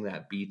approaching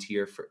that B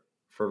tier for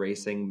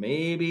racing,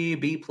 maybe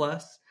B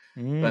plus.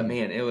 But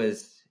man,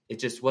 it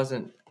just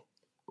wasn't,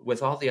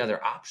 with all the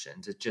other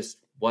options, it just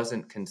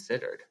wasn't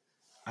considered.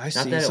 I see.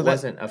 Not that it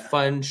wasn't a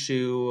fun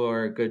shoe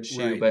or a good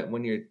shoe, but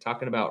when you're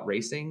talking about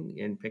racing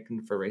and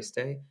picking for race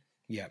day,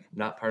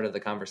 not part of the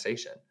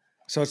conversation.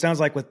 So it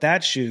sounds like with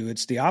that shoe,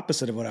 it's the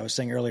opposite of what I was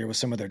saying earlier with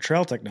some of their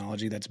trail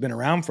technology that's been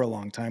around for a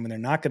long time, and they're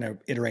not going to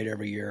iterate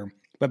every year.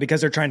 But because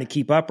they're trying to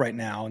keep up right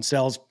now, and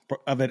sales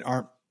of it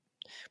aren't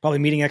probably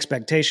meeting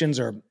expectations,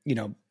 or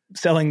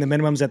selling the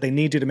minimums that they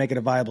need to make it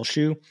a viable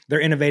shoe, they're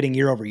innovating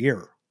year over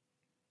year.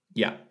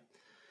 Yeah.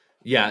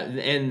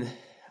 And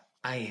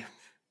I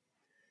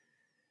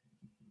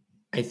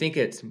think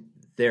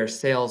their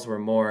sales were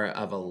more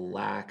of a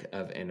lack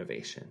of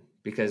innovation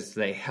because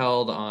they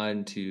held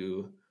on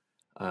to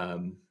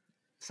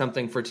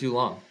something for too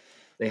long.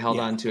 They held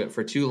on to it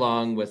for too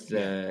long with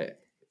the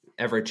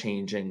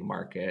ever-changing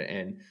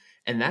market.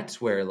 And that's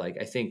where, like,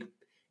 I think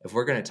if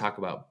we're going to talk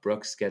about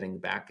Brooks getting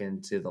back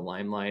into the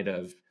limelight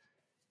of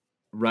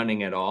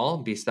running at all,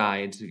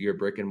 besides your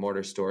brick and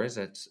mortar stores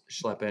that's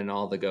schlepping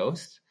all the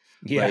ghosts,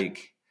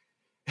 like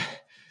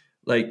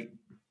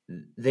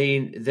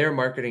their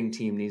marketing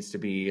team needs to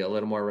be a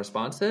little more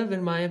responsive,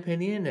 in my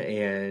opinion,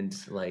 and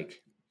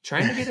like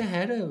trying to get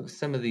ahead of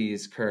some of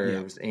these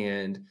curves.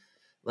 And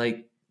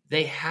like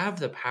they have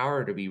the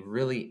power to be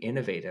really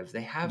innovative.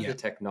 They have the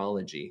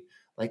technology.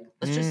 Like,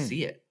 let's just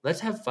see it.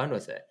 Let's have fun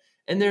with it.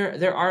 And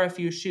there are a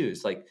few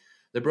shoes like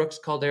the Brooks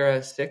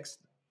Caldera 6,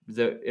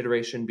 the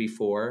iteration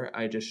before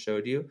I just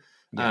showed you.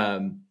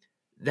 I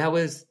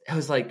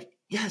was like,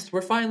 yes,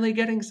 we're finally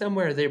getting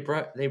somewhere. They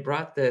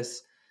brought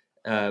this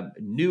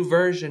new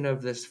version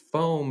of this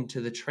foam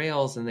to the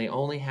trails, and they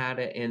only had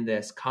it in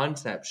this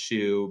concept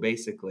shoe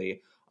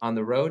basically on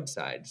the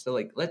roadside. So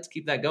like, let's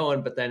keep that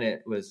going. But then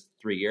it was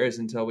 3 years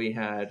until we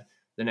had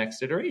the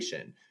next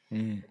iteration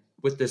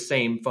with the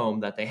same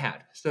foam that they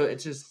had. So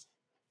it's just,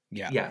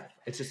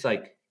 it's just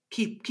like,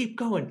 keep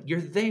going.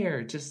 You're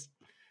there. Just,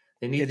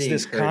 it's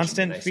this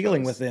constant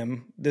feeling with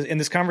them. In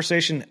this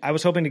conversation, I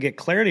was hoping to get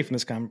clarity from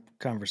this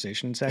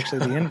conversation. It's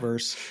actually the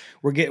inverse.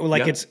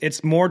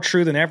 It's more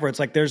true than ever. It's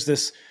like there's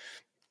this,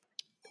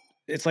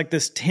 it's like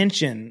this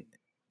tension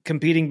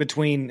competing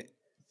between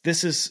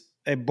this is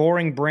a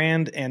boring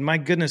brand and my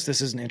goodness,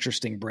 this is an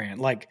interesting brand.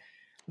 Like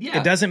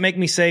it doesn't make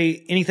me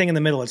say anything in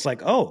the middle. It's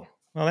like, oh,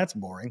 well, that's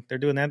boring. They're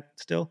doing that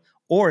still.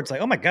 Or it's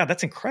like, oh my God,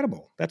 that's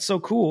incredible. That's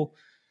so cool.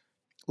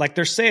 Like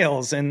their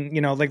sales and,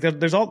 like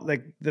there's all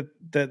like the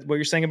what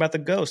you're saying about the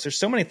Ghost. There's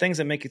so many things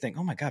that make you think,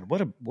 oh my God, what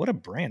a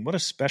brand, what a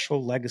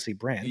special legacy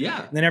brand.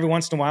 Yeah. And then every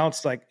once in a while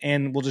it's like,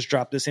 and we'll just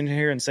drop this in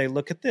here and say,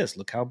 look at this,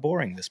 look how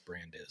boring this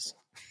brand is.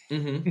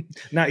 Mm-hmm.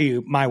 Not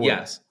you, my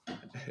words. Yeah.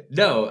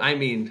 No, I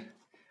mean,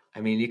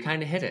 you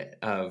kind of hit it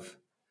of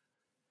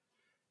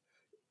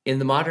in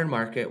the modern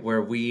market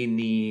where we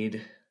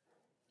need,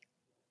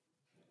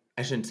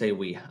 I shouldn't say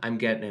I'm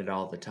getting it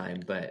all the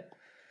time,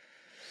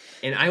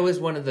 and I was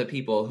one of the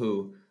people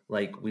who,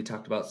 like we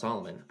talked about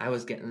Solomon, I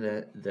was getting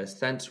the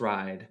Sense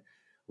Ride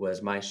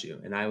was my shoe.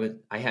 And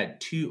I had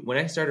two, when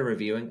I started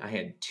reviewing, I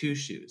had two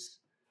shoes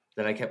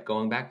that I kept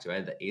going back to. I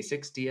had the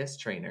Asics DS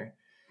Trainer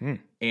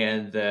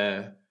and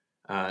the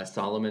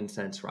Solomon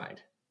Sense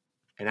Ride.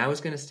 And I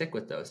was going to stick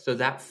with those. So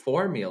that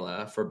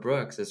formula for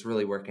Brooks is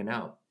really working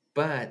out.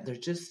 But there's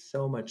just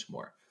so much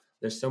more.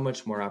 There's so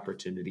much more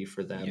opportunity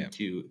for them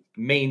to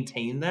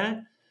maintain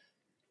that,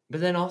 but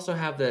then also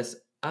have this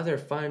other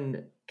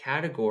fun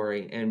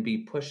category and be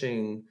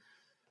pushing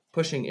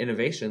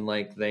innovation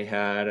like they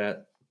had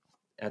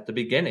at the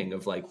beginning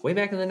of, like, way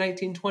back in the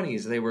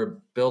 1920s.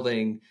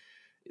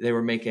 They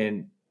were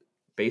making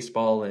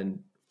baseball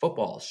and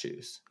football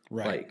shoes.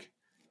 Right. Like,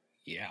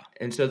 yeah.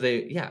 And so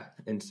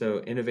so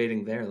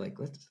innovating there, like,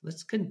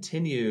 let's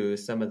continue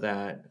some of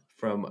that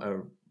from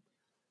a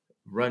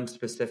run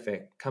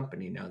specific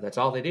company. Now that's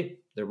all they do.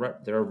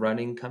 They're a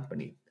running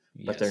company,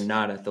 but they're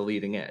not at the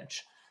leading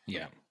edge.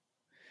 Yeah.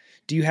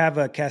 Do you have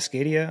a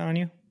Cascadia on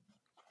you?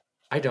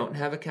 I don't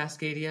have a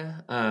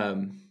Cascadia.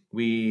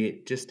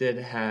 We just did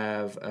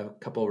have a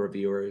couple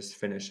reviewers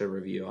finish a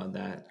review on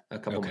that a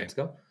couple months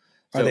ago.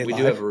 So we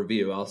do have a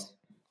review.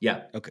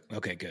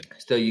 Okay, good.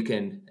 So you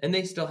can, and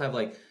they still have,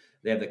 like,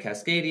 they have the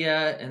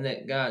Cascadia and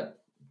they got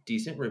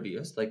decent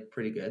reviews, like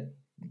pretty good.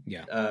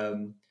 Yeah.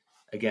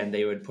 Again,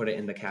 they would put it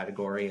in the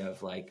category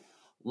of, like,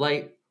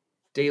 light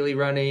daily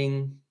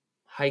running,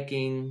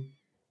 hiking,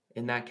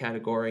 in that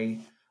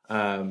category.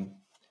 Then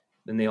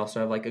they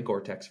also have, like, a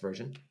Gore-Tex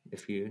version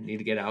if you need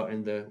to get out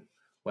in the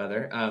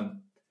weather.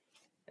 And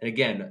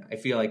again, I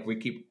feel like we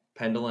keep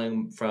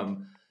pendulum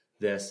from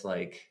this,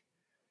 like,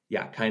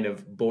 kind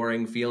of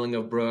boring feeling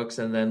of Brooks,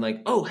 and then,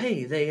 like, oh,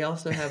 hey, they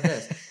also have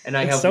this. And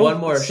I have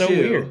one more shoe.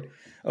 Weird.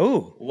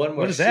 Oh, one more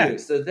what is shoe.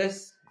 That? So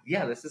this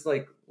is,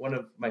 like, one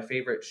of my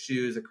favorite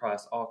shoes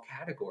across all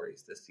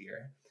categories this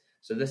year.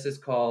 So this is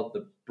called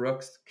the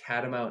Brooks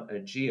Catamount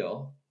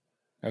Agile.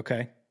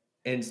 Okay.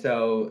 And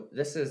so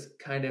this is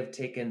kind of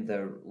taken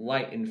the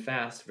light and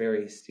fast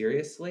very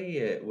seriously.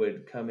 It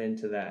would come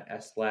into that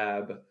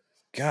S-Lab.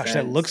 Gosh,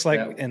 that looks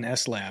like an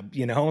S-Lab.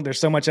 You know, there's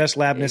so much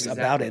S-Labness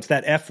about it. It's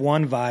that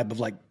F1 vibe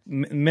of, like,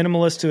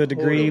 minimalist to a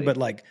degree, but,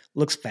 like,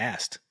 looks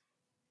fast.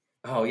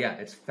 Oh yeah,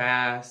 it's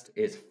fast.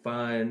 It's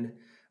fun.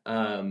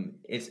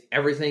 It's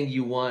everything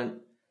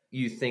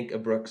you think a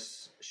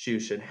Brooks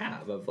shoe should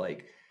have, of,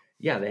 like,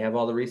 they have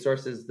all the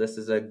resources. This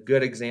is a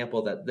good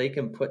example that they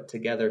can put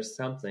together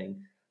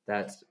something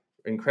that's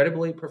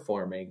incredibly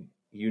performing,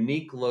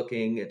 unique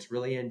looking. It's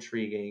really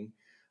intriguing,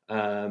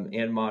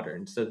 and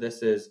modern. So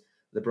this is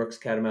the Brooks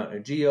Catamount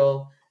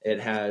Agile. It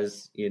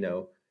has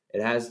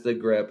the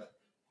grip.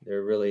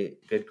 They're really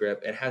good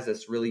grip. It has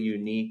this really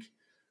unique,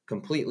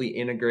 completely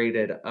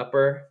integrated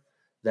upper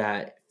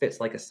that fits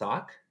like a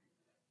sock.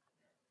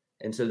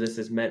 And so this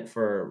is meant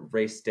for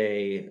race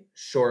day,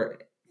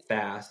 short,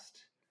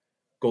 fast,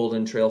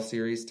 Golden Trail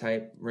Series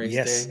type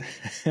race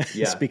day.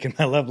 Yeah. Speaking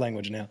my love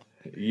language now.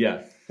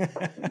 Yeah.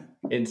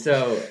 And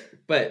so,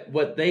 but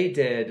what they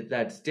did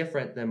that's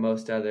different than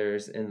most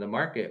others in the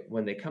market,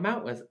 when they come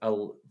out with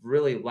a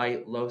really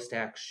light, low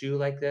stack shoe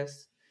like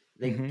this,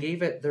 they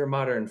gave it their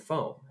modern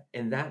foam.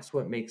 And that's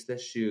what makes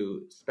this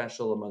shoe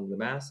special among the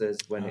masses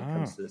when it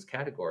comes to this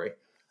category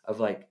of,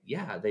 like,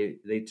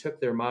 they took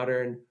their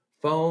modern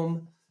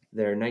foam,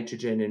 their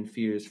nitrogen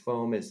infused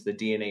foam is the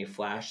DNA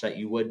Flash that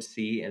you would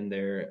see in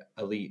their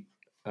elite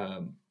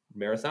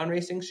marathon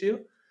racing shoe.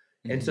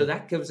 And so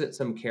that gives it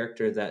some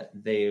character that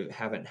they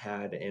haven't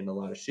had in a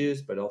lot of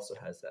shoes, but also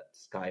has that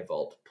Sky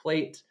Vault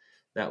plate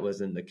that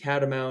was in the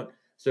Catamount.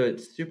 So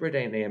it's super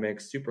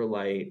dynamic, super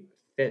light,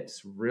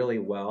 fits really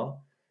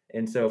well.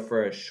 And so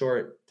for a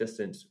short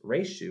distance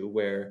race shoe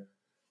where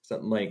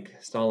something like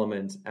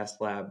Solomon's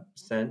S-Lab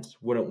Sense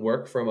wouldn't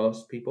work for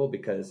most people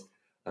because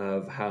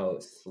of how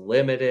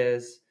slim it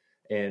is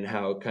and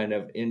how kind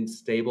of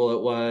unstable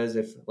it was,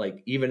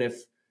 even if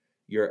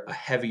you're a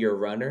heavier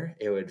runner,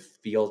 it would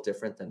feel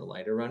different than a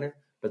lighter runner.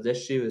 But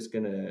this shoe is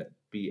going to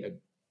be a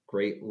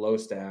great low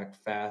stack,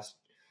 fast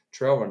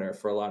trail runner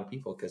for a lot of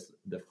people because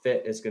the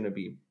fit is going to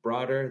be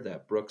broader,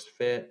 that Brooks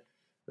fit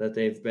that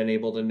they've been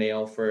able to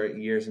nail for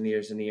years and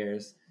years and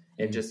years.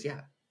 And just,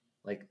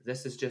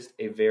 this is just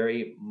a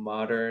very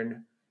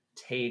modern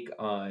take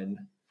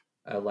on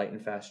a light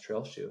and fast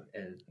trail shoe.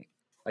 And,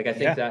 like, I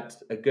think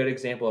that's a good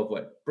example of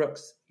what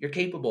Brooks, you're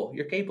capable,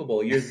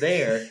 you're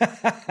there.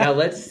 Now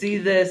let's see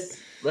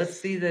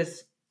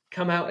this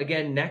come out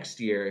again next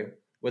year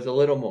with a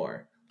little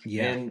more.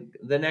 Yeah. And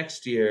the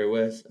next year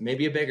with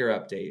maybe a bigger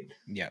update.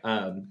 Yeah.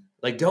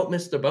 Don't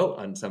miss the boat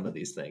on some of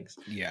these things.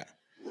 Yeah.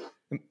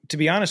 To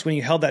be honest, when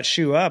you held that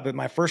shoe up,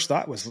 my first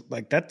thought was,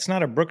 like, that's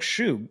not a Brooks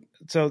shoe.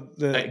 So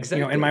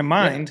in my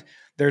mind,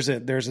 there's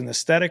an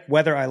aesthetic,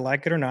 whether I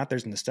like it or not,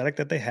 there's an aesthetic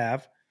that they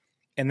have.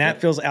 And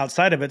that feels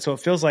outside of it. So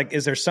it feels like,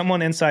 is there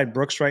someone inside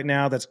Brooks right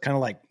now that's kind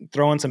of, like,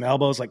 throwing some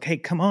elbows, like, hey,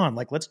 come on,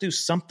 like, let's do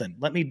something.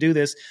 Let me do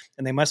this.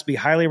 And they must be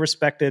highly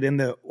respected in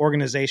the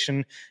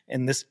organization.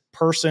 And this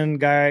person,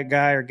 guy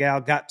or gal,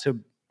 got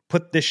to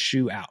put this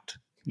shoe out.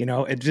 You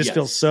know, it just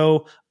feels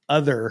so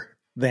other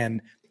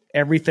than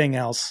everything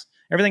else.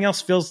 everything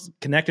else feels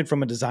connected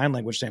from a design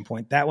language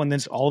standpoint. That one, then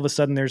all of a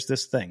sudden there's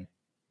this thing.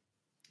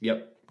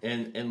 Yep.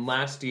 And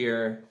last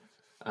year,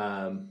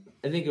 I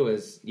think it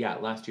was,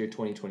 last year,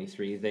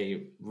 2023,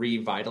 they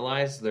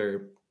revitalized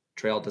their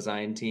trail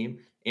design team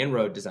and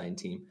road design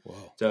team.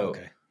 Whoa. So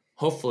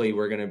hopefully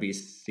we're going to be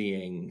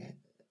seeing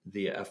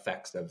the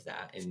effects of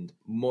that and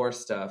more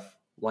stuff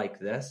like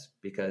this,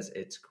 because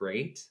it's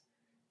great.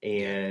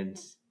 And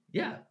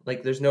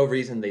like there's no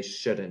reason they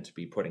shouldn't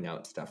be putting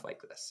out stuff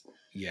like this.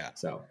 Yeah.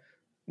 So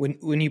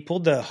when you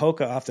pulled the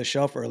Hoka off the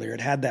shelf earlier,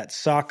 it had that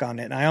sock on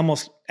it, and I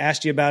almost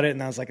asked you about it,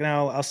 and I was like,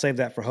 no, I'll save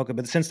that for Hoka.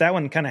 But since that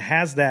one kind of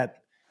has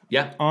that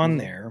on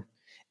there,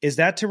 is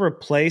that to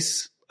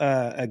replace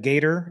a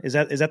gaiter? Is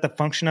that the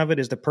function of it?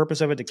 Is the purpose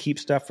of it to keep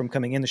stuff from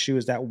coming in the shoe?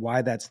 Is that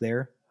why that's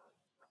there?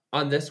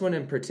 On this one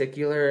in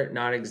particular,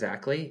 not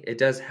exactly. It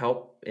does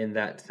help in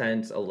that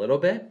sense a little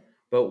bit,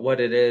 but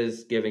what it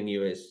is giving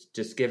you is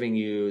just giving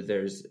you,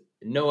 there's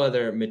no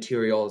other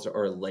materials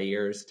or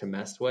layers to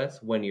mess with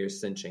when you're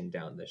cinching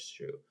down this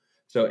shoe.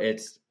 So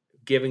it's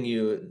giving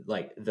you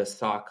like the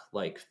sock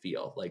like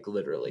feel, like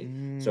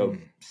literally. So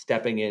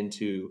stepping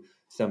into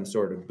some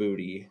sort of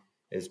booty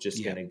is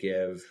just going to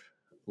give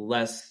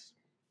less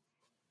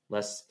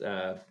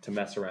to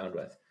mess around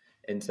with.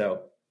 And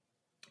so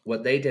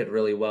what they did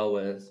really well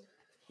was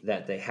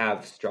that they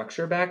have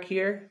structure back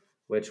here,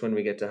 which when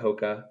we get to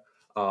Hoka,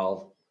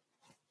 I'll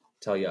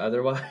tell you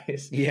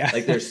otherwise. Yeah.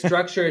 Like there's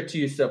structure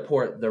to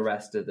support the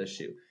rest of the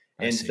shoe.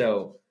 And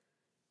the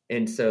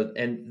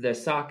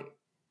sock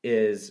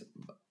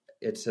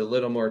it's a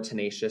little more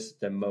tenacious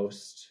than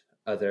most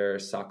other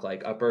sock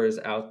like uppers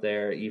out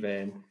there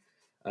even.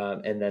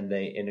 And then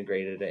they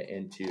integrated it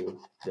into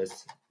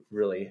this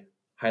really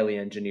highly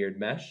engineered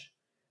mesh.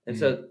 And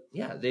so,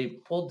 they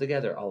pulled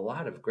together a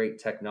lot of great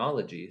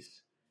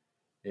technologies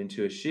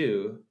into a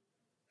shoe.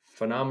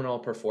 Phenomenal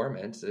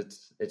performance.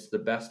 It's the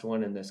best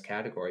one in this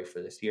category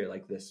for this year.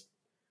 Like this,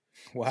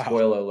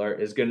 spoiler alert,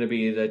 is going to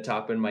be the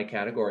top in my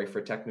category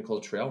for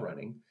technical trail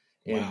running.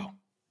 And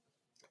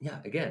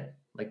again,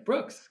 like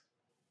Brooks,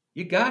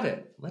 you got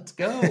it. Let's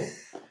go.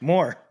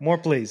 More,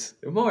 please.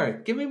 More.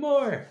 Give me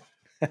more.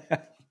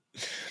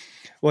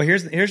 Well,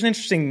 here's an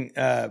interesting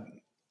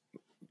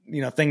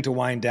thing to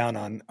wind down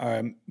on.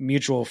 Our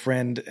mutual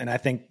friend, and I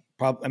think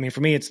for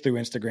me it's through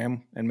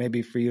Instagram, and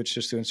maybe for you it's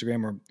just through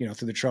Instagram or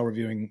through the trail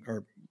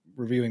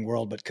reviewing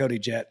world. But Cody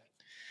Jett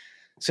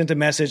sent a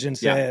message and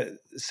said,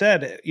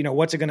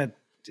 what's it going to?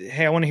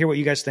 Hey, I want to hear what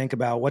you guys think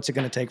about what's it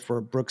going to take for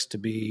Brooks to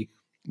be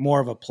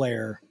more of a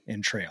player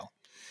in trail.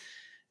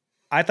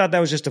 I thought that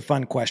was just a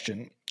fun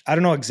question. I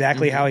don't know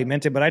exactly how he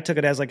meant it, but I took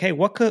it as like, hey,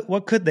 what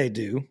could they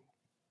do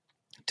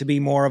to be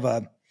more of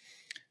a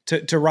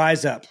to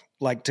rise up,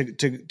 like to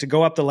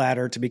go up the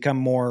ladder, to become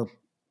more,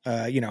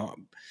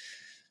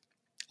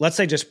 let's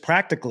say just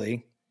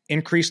practically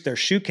increase their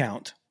shoe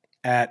count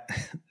at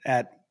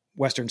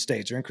Western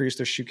States, or increase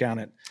their shoe count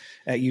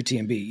at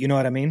UTMB. You know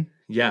what I mean?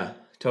 Yeah,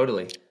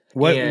 totally.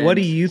 What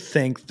do you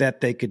think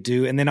that they could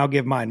do? And then I'll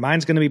give mine.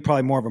 Mine's going to be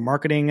probably more of a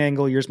marketing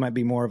angle. Yours might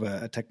be more of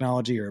a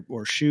technology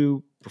or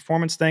shoe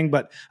performance thing,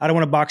 but I don't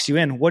want to box you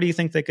in. What do you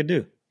think they could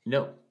do?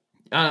 No.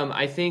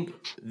 I think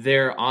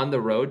they're on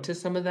the road to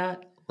some of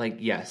that. Like,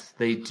 yes,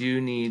 they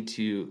do need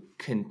to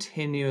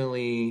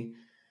continually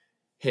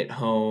hit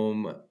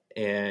home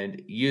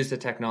and use the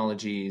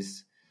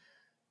technologies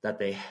that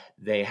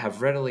they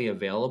have readily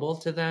available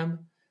to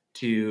them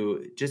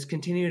to just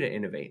continue to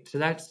innovate. So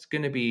that's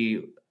going to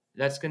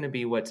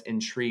be what's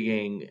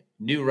intriguing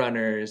new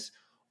runners,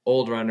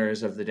 old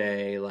runners of the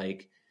day.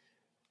 Like,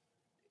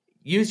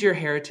 use your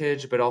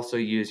heritage, but also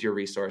use your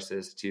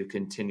resources to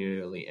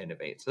continually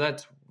innovate. So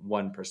that's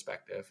one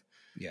perspective.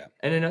 Yeah.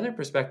 And another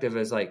perspective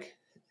is like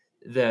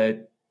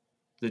the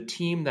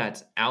team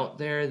that's out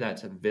there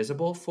that's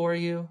visible for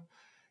you.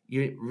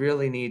 You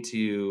really need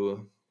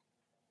to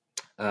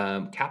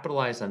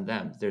capitalize on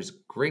them. There's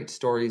great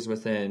stories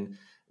within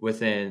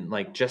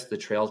like just the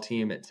trail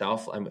team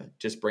itself. I'm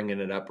just bringing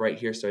it up right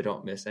here so I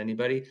don't miss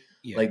anybody.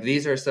 Yeah. Like,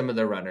 these are some of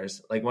the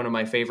runners. Like, one of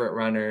my favorite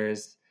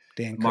runners,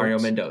 Mario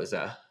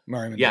Mendoza.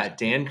 Yeah,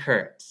 Dan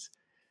Kurtz,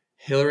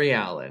 Hillary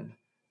Allen,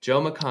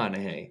 Joe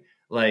McConaughey,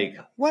 like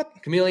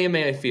Camellia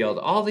Mayfield,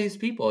 all these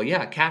people.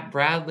 Yeah, Kat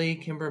Bradley,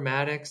 Kimber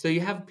Maddox. So you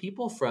have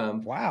people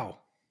from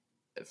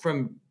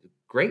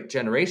great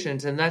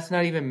generations, and that's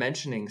not even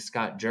mentioning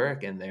Scott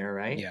Jurek in there,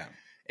 right? Yeah.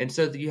 And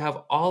so you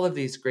have all of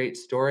these great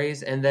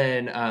stories, and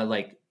then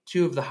like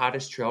two of the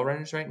hottest trail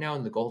runners right now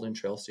in the Golden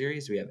Trail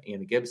Series, we have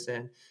Anna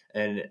Gibson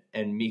and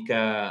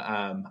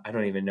Mika. I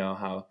don't even know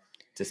how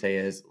to say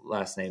his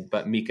last name,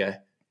 but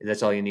Mika.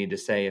 That's all you need to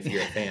say if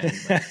you're a fan.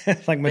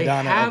 Like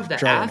Madonna. They have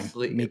the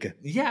athlete. Mika.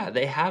 Yeah,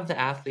 they have the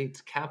athletes.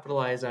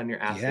 Capitalize on your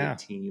athlete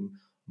team.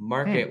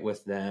 Market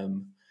with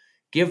them.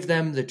 Give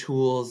them the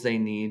tools they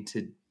need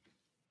to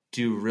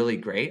do really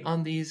great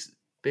on the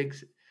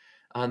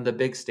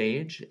big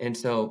stage. And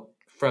so,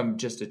 from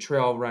just a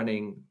trail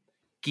running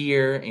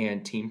gear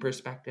and team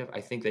perspective,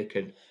 I think they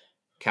could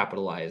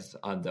capitalize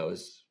on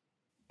those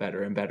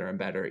better and better and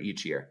better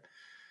each year.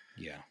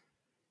 Yeah.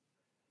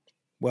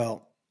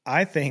 Well,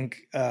 I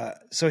think,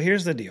 so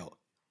here's the deal.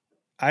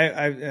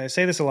 I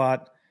say this a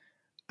lot.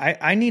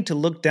 I need to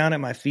look down at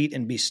my feet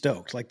and be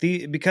stoked.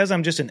 Because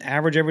I'm just an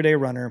average everyday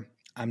runner,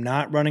 I'm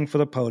not running for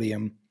the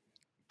podium.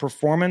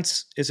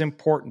 Performance is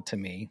important to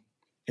me.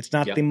 It's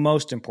not the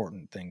most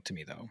important thing to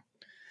me though.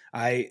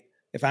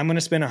 If I'm going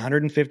to spend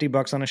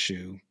 $150 on a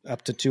shoe,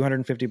 up to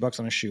 $250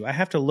 on a shoe, I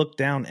have to look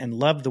down and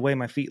love the way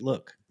my feet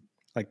look.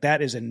 Like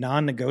that is a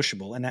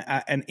non-negotiable.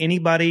 And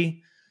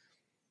anybody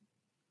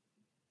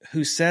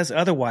who says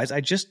otherwise,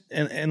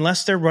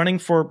 unless they're running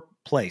for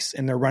place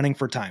and they're running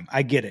for time,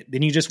 I get it.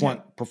 Then you just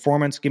want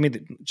performance.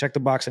 Check the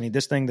box. I need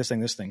this thing, this thing,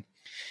 this thing.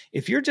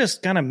 If you're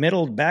just kind of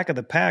middle back of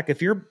the pack,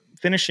 if you're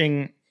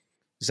finishing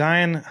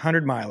Zion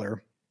 100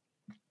 miler,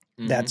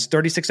 that's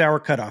 36-hour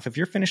cutoff. If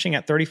you're finishing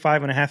at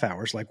 35 and a half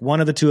hours, like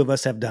one of the two of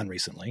us have done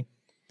recently,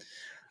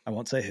 I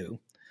won't say who,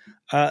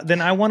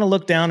 then I want to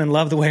look down and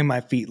love the way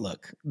my feet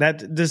look.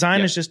 That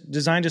design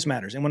just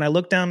matters. And when I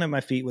look down at my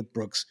feet with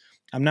Brooks,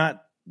 I'm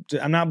not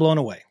blown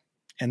away.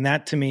 And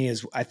that to me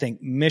is, I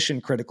think,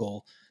 mission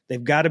critical.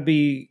 It's got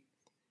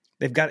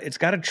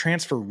to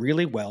transfer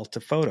really well to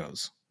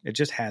photos. It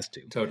just has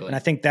to. Totally. And I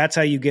think that's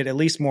how you get at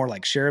least more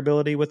like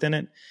shareability within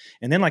it.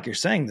 And then like you're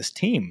saying, the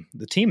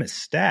team is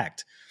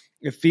stacked.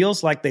 It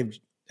feels like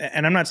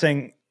and I'm not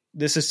saying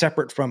this is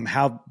separate from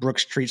how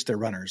Brooks treats their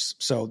runners.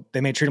 So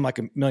they may treat them like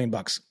 $1 million.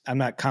 I'm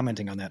not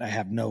commenting on that. I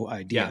have no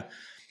idea. Yeah.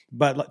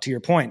 But to your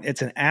point,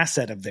 it's an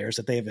asset of theirs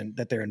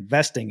that they're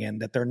investing in,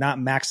 that they're not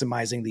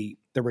maximizing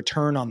the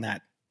return on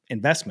that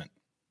investment.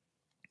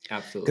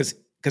 Absolutely.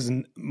 Because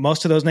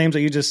most of those names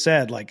that you just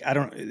said, like, I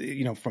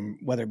don't, from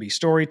whether it be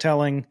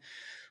storytelling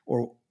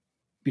or,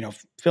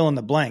 fill in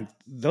the blank,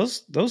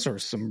 those are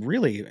some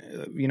really,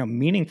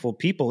 meaningful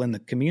people in the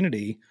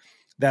community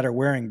that are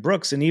wearing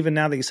Brooks. And even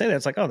now that you say that,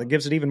 it's like, oh, that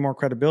gives it even more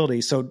credibility.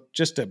 So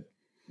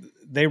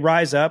they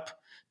rise up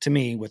to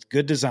me with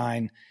good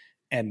design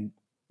and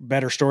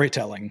better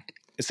storytelling.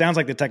 It sounds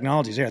like the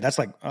technology's there. That's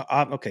like,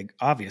 okay,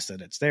 obvious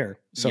that it's there.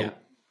 So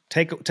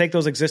take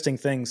those existing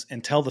things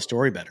and tell the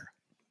story better.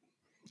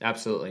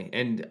 Absolutely.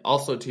 And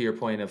also to your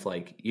point of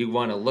like, you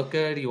want to look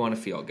good, you want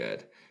to feel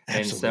good. Absolutely.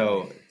 And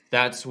so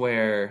that's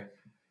where,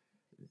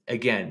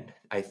 again,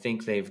 I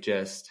think they've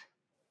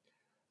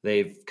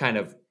kind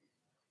of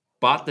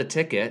bought the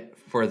ticket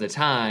for the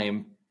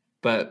time,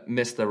 but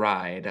missed the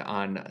ride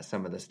on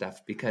some of the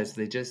stuff because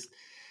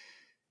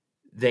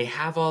they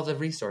have all the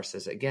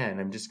resources. Again,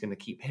 I'm just going to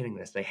keep hitting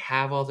this. They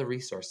have all the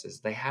resources.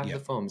 They have the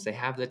foams. They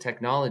have the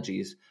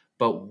technologies.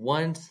 But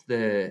once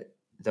the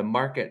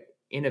market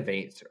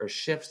innovates or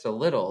shifts a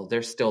little,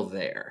 they're still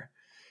there.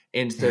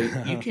 And so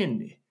you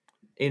can,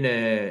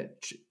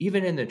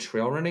 even in the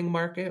trail running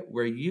market,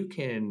 where you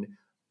can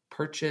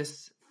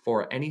purchase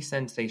for any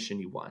sensation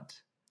you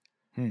want,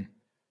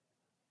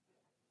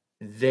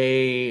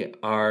 they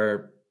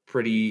are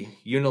pretty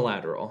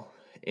unilateral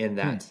in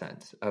that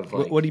sense of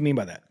like, what do you mean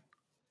by that?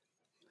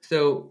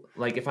 So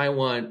like if I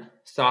want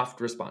soft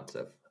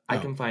responsive, I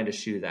can find a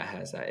shoe that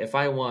has that. If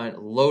I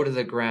want low to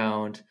the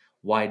ground,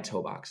 wide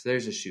toe box,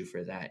 there's a shoe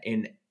for that,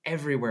 and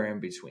everywhere in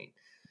between.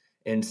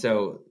 And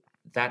so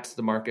that's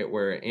the market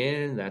we're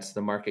in. That's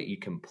the market you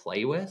can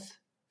play with.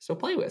 So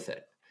play with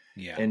it.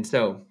 Yeah. And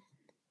so,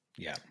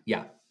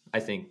 I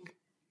think,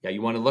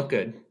 you want to look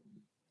good.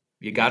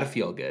 You got to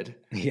feel good.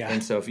 Yeah.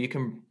 And so if you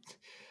can,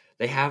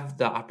 they have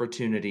the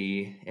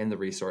opportunity and the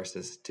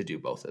resources to do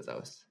both of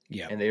those.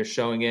 Yeah. And they're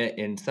showing it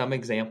in some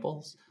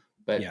examples,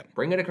 but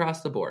bring it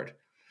across the board.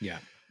 Yeah.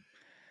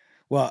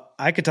 Well,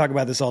 I could talk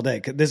about this all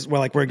day.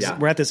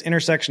 We're at this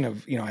intersection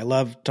of, I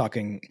love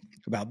talking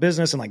about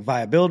business and like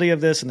viability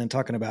of this, and then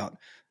talking about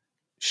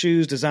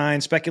shoes,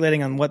 design,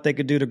 speculating on what they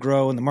could do to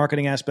grow in the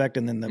marketing aspect,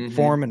 and then the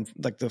form and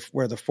like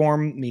where the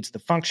form meets the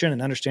function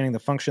and understanding the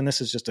function.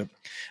 This is just a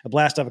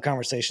blast of a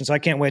conversation. So I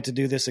can't wait to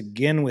do this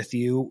again with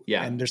you.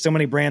 Yeah. And there's so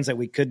many brands that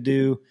we could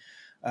do.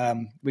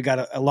 We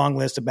got a long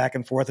list of back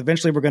and forth.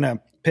 Eventually we're going to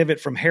pivot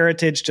from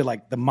heritage to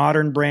like the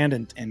modern brand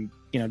and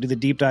do the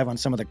deep dive on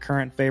some of the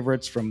current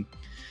favorites from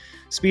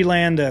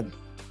Speedland to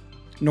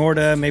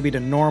Norda, maybe to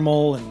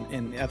Normal.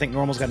 And I think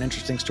Normal's got an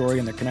interesting story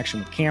in their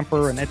connection with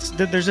Camper. And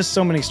there's just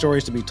so many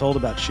stories to be told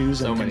about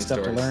shoes and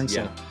stuff to learn.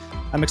 So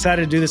I'm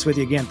excited to do this with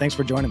you again. Thanks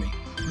for joining me.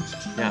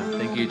 Yeah.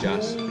 Thank you,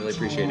 Josh. Really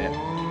appreciate it.